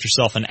IGN, but get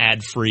yourself an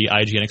ad-free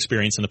IGN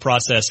experience in the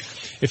process.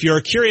 If you're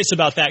curious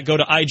about that, go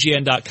to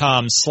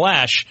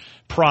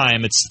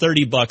IGN.com/Prime. It's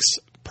 $30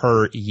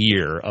 per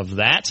year of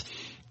that.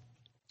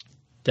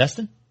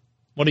 Destin,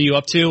 what are you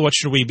up to? What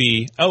should we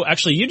be? Oh,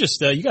 actually, you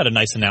got a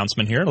nice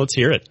announcement here. Let's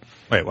hear it.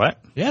 Wait, what?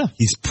 Yeah.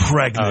 He's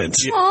pregnant.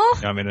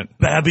 I mean,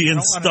 Babby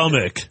and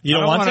stomach. You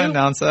don't I want to to?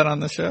 announce that on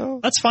the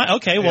show. That's fine.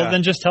 Okay, well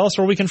then just tell us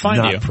where we can find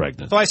Not you.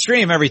 pregnant. So I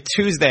stream every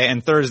Tuesday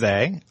and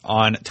Thursday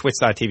on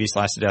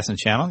twitch.tv/The Destin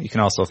Channel. You can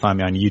also find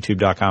me on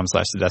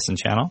youtube.com/The Destin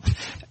Channel.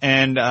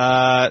 And,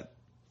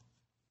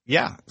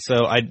 yeah,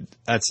 so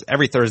that's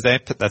every Thursday,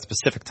 that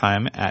specific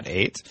time at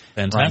 8.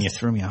 Fantastic. Ryan, you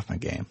threw me off my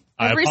game.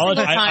 I Every single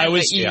apologize. time I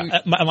was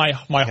that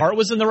my heart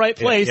was in the right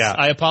place. Yeah.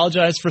 I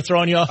apologize for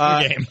throwing you off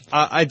your game.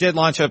 I did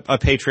launch a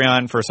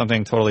Patreon for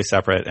something totally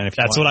separate. And if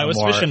That's you what I want to was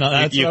know more, fishing on.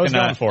 That's what I was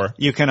going for.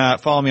 You can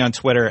follow me on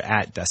Twitter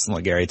at Destin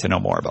Legary to know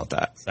more about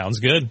that. Sounds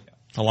good.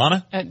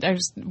 Alana? I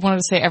just wanted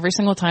to say every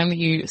single time that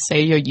you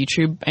say your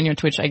YouTube and your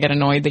Twitch, I get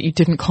annoyed that you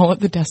didn't call it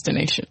The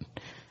Destination.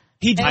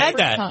 He did Every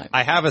that. time.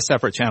 I have a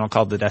separate channel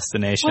called The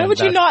Destination. Why would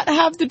you not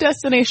have The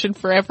Destination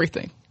for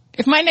everything?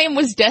 If my name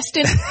was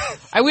Destin,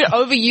 I would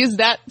overuse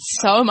that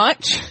so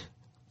much.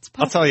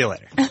 I'll tell you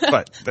later.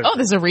 But Oh,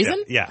 there's a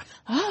reason? Yeah.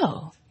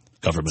 Oh.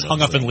 Government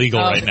Hung up in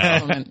legal right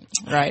now.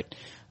 Right.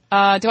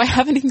 Do I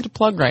have anything to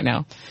plug right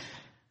now?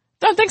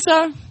 Don't think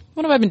so.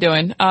 What have I been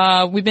doing?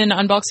 We've been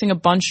unboxing a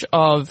bunch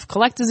of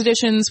collector's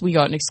editions. We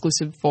got an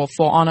exclusive for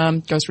For Honor,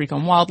 Ghost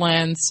Recon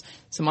Wildlands,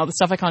 some other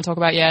stuff I can't talk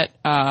about yet,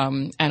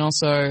 and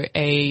also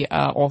a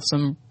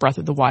awesome Breath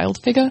of the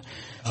Wild figure.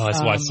 Oh,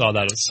 that's why I saw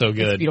that. It's so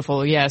good. It's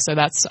beautiful. Yeah, so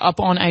that's up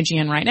on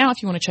IGN right now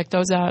if you want to check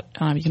those out.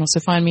 You can also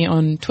find me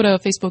on Twitter,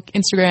 Facebook,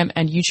 Instagram,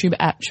 and YouTube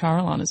at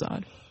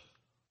Charalanazard.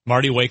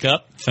 Marty, wake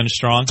up. Finish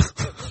strong.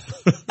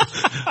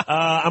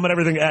 I'm on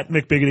everything at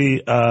Mick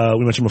Biggity.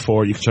 We mentioned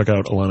before, you can check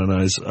out Alana and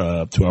I's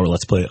 2-hour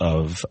Let's Play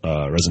of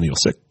Resident Evil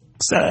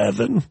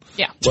 7.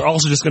 Yeah. We're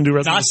also just going to do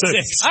Resident Not Evil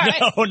 6. All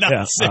right. No, not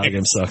Yeah, 6. the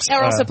game sucks. Yeah,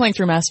 we're also playing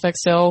through Mass Effect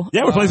still.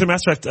 Yeah, we're playing through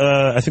Mass Effect.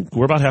 I think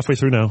we're about halfway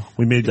through now.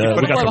 We made, we got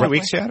we're the about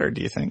Weeks yet, or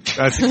do you think?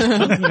 That's fine.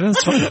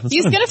 That's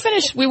He's fine. going to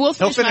finish. We will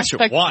finish Mass finish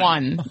Effect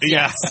 1. 1.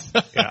 Yeah.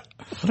 Yeah.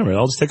 Whatever.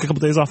 I'll just take a couple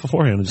days off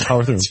beforehand and just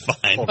power through. It's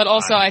fine. But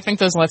also, I think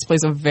those Let's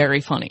Plays are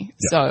very funny.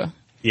 So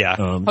Yeah.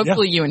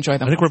 hopefully you enjoy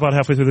them. I think we're about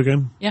halfway through the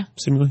game. Yeah.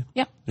 Seemingly.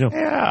 Yeah. Yeah.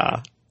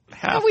 Yeah. We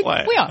Halfway.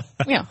 are.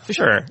 We are. For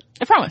Sure.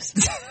 I promise.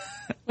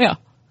 We are.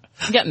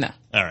 I'm getting there.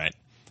 All right.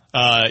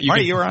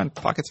 Marty, you were on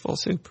Pockets Full of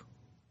Soup.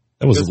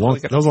 That was It was a long. really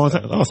good. That was a long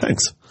time. Oh,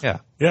 thanks. Yeah.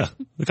 Yeah,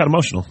 it got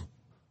emotional.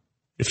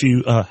 If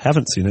you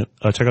haven't seen it,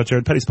 check out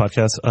Jared Petty's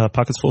podcast,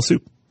 Pockets Full of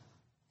Soup.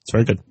 It's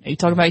very good. Are you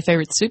talking about your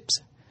favorite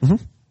soups?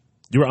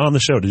 You were on the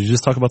show. Did you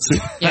just talk about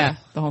soup? Yeah,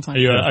 the whole time.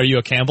 Are you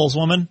a Campbell's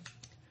woman?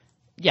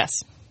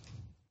 Yes.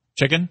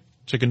 Chicken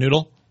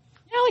noodle?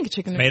 Yeah, I like a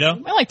chicken.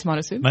 Tomato? I like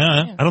tomato soup.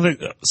 Yeah. I don't think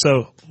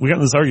so. We got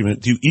in this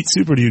argument. Do you eat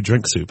soup or do you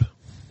drink soup?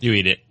 You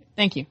eat it.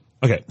 Thank you.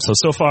 Okay,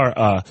 so far,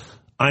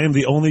 I am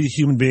the only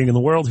human being in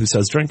the world who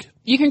says drink.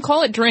 You can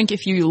call it drink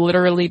if you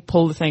literally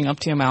pull the thing up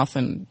to your mouth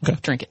and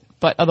drink it.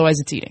 But otherwise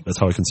it's eating. That's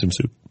how I consume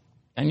soup.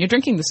 And you're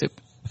drinking the soup.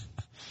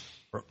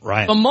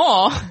 Ryan. For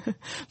more,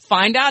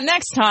 find out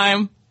next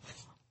time.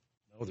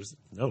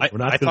 No,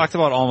 I talked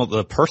about all of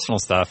the personal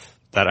stuff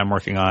that I'm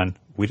working on.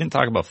 We didn't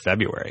talk about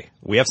February.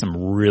 We have some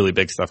really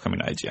big stuff coming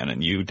to IGN,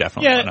 and you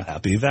definitely want to.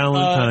 Happy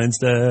Valentine's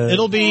Day.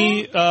 It'll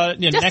be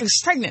Jessica's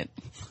pregnant.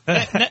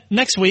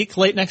 next week,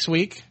 late next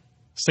week.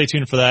 Stay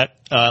tuned for that.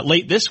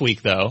 Late this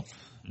week, though,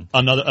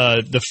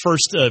 the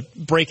first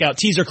breakout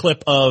teaser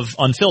clip of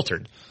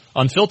Unfiltered.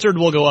 Unfiltered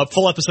will go up,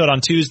 full episode on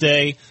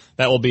Tuesday.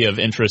 That will be of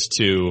interest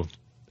to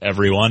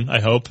everyone,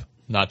 I hope,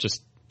 not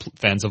just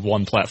fans of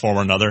one platform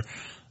or another.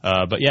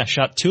 But yeah,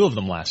 shot 2 of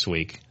them last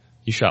week.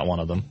 You shot one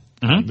of them.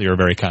 You were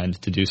very kind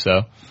to do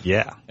so.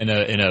 Yeah. In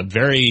a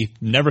very,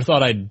 never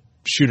thought I'd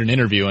shoot an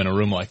interview in a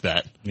room like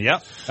that.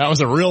 Yep. That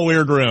was a real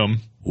weird room.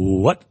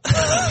 What?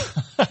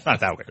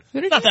 Not that weird.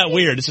 Not that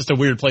weird. It's just a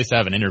weird place to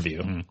have an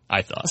interview,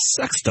 I thought.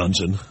 Sex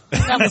dungeon.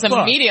 That was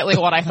immediately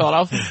what I thought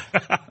of.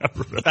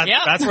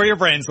 That's where your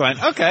brains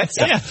went. Okay.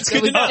 Yeah, it's good to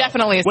It was know.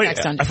 definitely a Wait,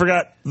 sex dungeon. I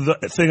forgot the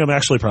thing I'm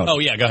actually proud of. Oh,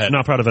 yeah, go ahead. I'm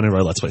not proud of any of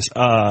our Let's Plays.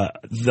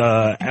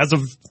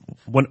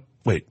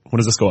 When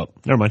does this go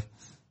up? Never mind.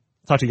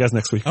 Talk to you guys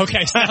next week.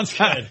 Okay, sounds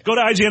good. Go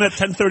to IGN at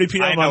 10:30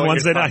 p.m. on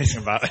Wednesday night.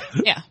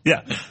 Yeah.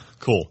 Yeah.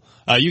 Cool.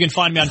 You can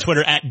find me on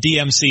Twitter at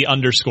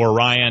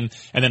DMC_Ryan.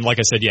 And then, like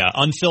I said,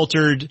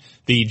 Unfiltered,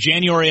 the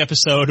January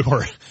episode,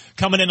 we're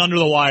coming in under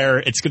the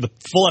wire. The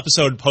full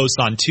episode posts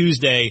on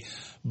Tuesday,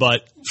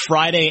 but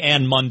Friday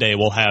and Monday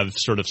we'll have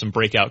sort of some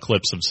breakout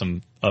clips of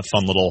some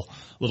fun little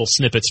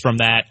snippets from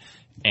that.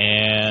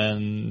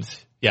 And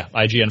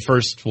IGN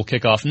First will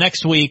kick off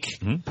next week.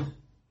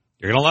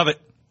 You're going to love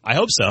it. I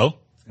hope so.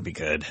 It's going to be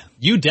good.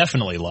 You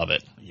definitely love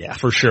it. Yeah.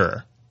 For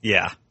sure.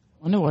 Yeah.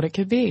 Wonder what it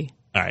could be.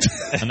 All right.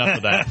 Enough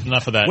of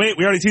that. Wait,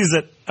 we already teased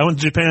it. I went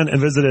to Japan and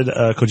visited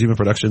Kojima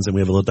Productions, and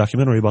we have a little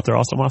documentary about their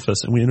awesome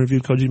office, and we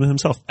interviewed Kojima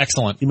himself.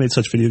 Excellent. He made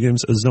such video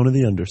games as Zone of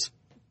the Enders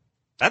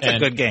That's a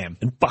good game.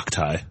 and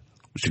Boktai,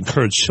 which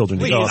encourage children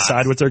to go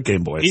outside with their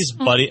Game Boys. He's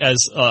buddy, as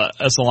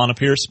Alana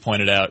Pierce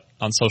pointed out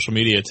on social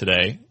media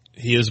today,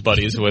 he is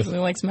buddies with He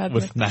likes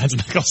Mads Mads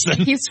Mikkelsen.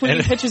 He's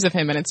tweeting pictures of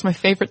him, and it's my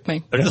favorite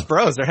thing. They're just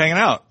bros. They're hanging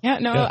out. Yeah,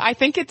 no, I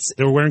think it's...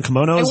 They were wearing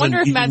kimonos. I wonder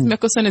and if Mads eating-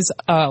 Mikkelsen is,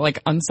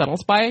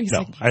 unsettled by it. He's No,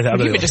 like, I have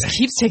Kojima it. just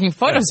keeps taking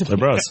photos of They're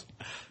me. bros.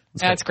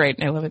 That's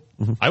great. I love it.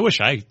 I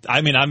wish I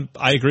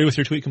agree with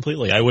your tweet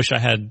completely. I wish I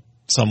had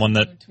someone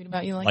that Tweet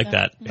about you like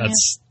that.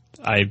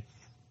 I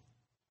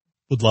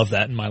would love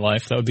that in my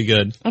life. That would be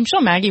good. I'm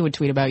sure Maggie would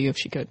tweet about you if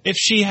she could. If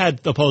she had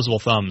opposable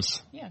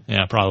thumbs.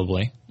 Yeah.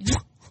 Probably.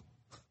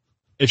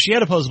 If she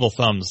had opposable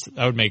thumbs,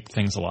 that would make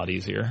things a lot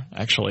easier,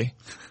 actually.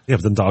 Yeah,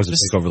 but then dogs would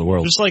take over the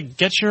world. Just like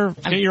get your own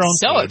So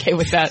food. okay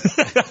with that.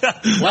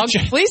 Well,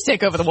 please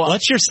take over the world.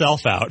 Let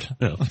yourself out.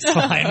 Yeah. It's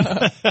fine.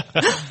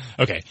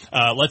 Okay,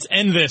 let's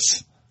end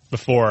this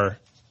before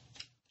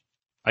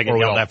I get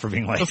yelled at for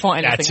being late.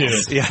 Before that anything too.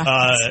 else.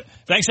 Yeah.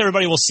 Thanks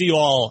everybody. We'll see you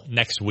all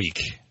next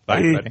week. Bye, Bye.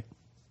 everybody.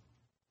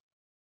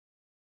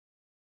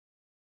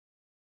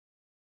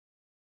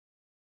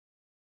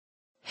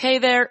 Hey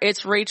there,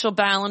 it's Rachel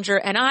Ballinger,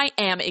 and I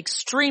am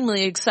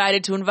extremely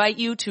excited to invite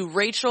you to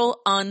Rachel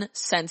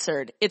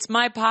Uncensored. It's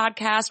my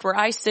podcast where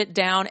I sit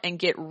down and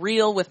get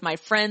real with my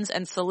friends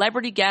and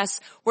celebrity guests,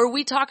 where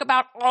we talk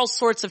about all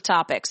sorts of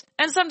topics.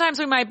 And sometimes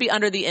we might be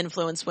under the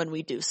influence when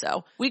we do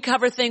so. We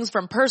cover things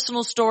from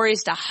personal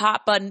stories to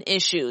hot button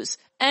issues.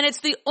 And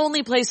it's the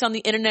only place on the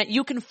internet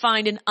you can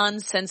find an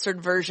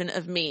uncensored version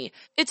of me.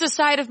 It's a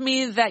side of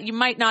me that you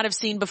might not have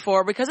seen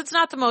before because it's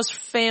not the most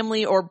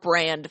family or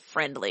brand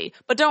friendly.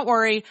 But don't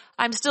worry,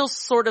 I'm still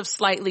sort of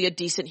slightly a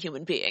decent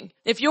human being.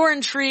 If you're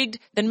intrigued,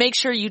 then make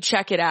sure you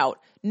check it out.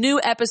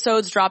 New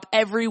episodes drop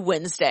every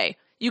Wednesday.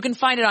 You can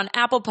find it on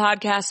Apple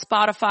Podcasts,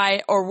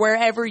 Spotify, or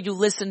wherever you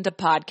listen to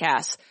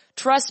podcasts.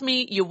 Trust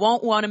me, you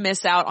won't want to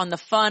miss out on the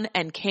fun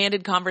and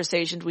candid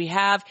conversations we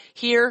have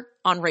here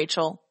on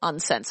Rachel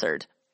Uncensored.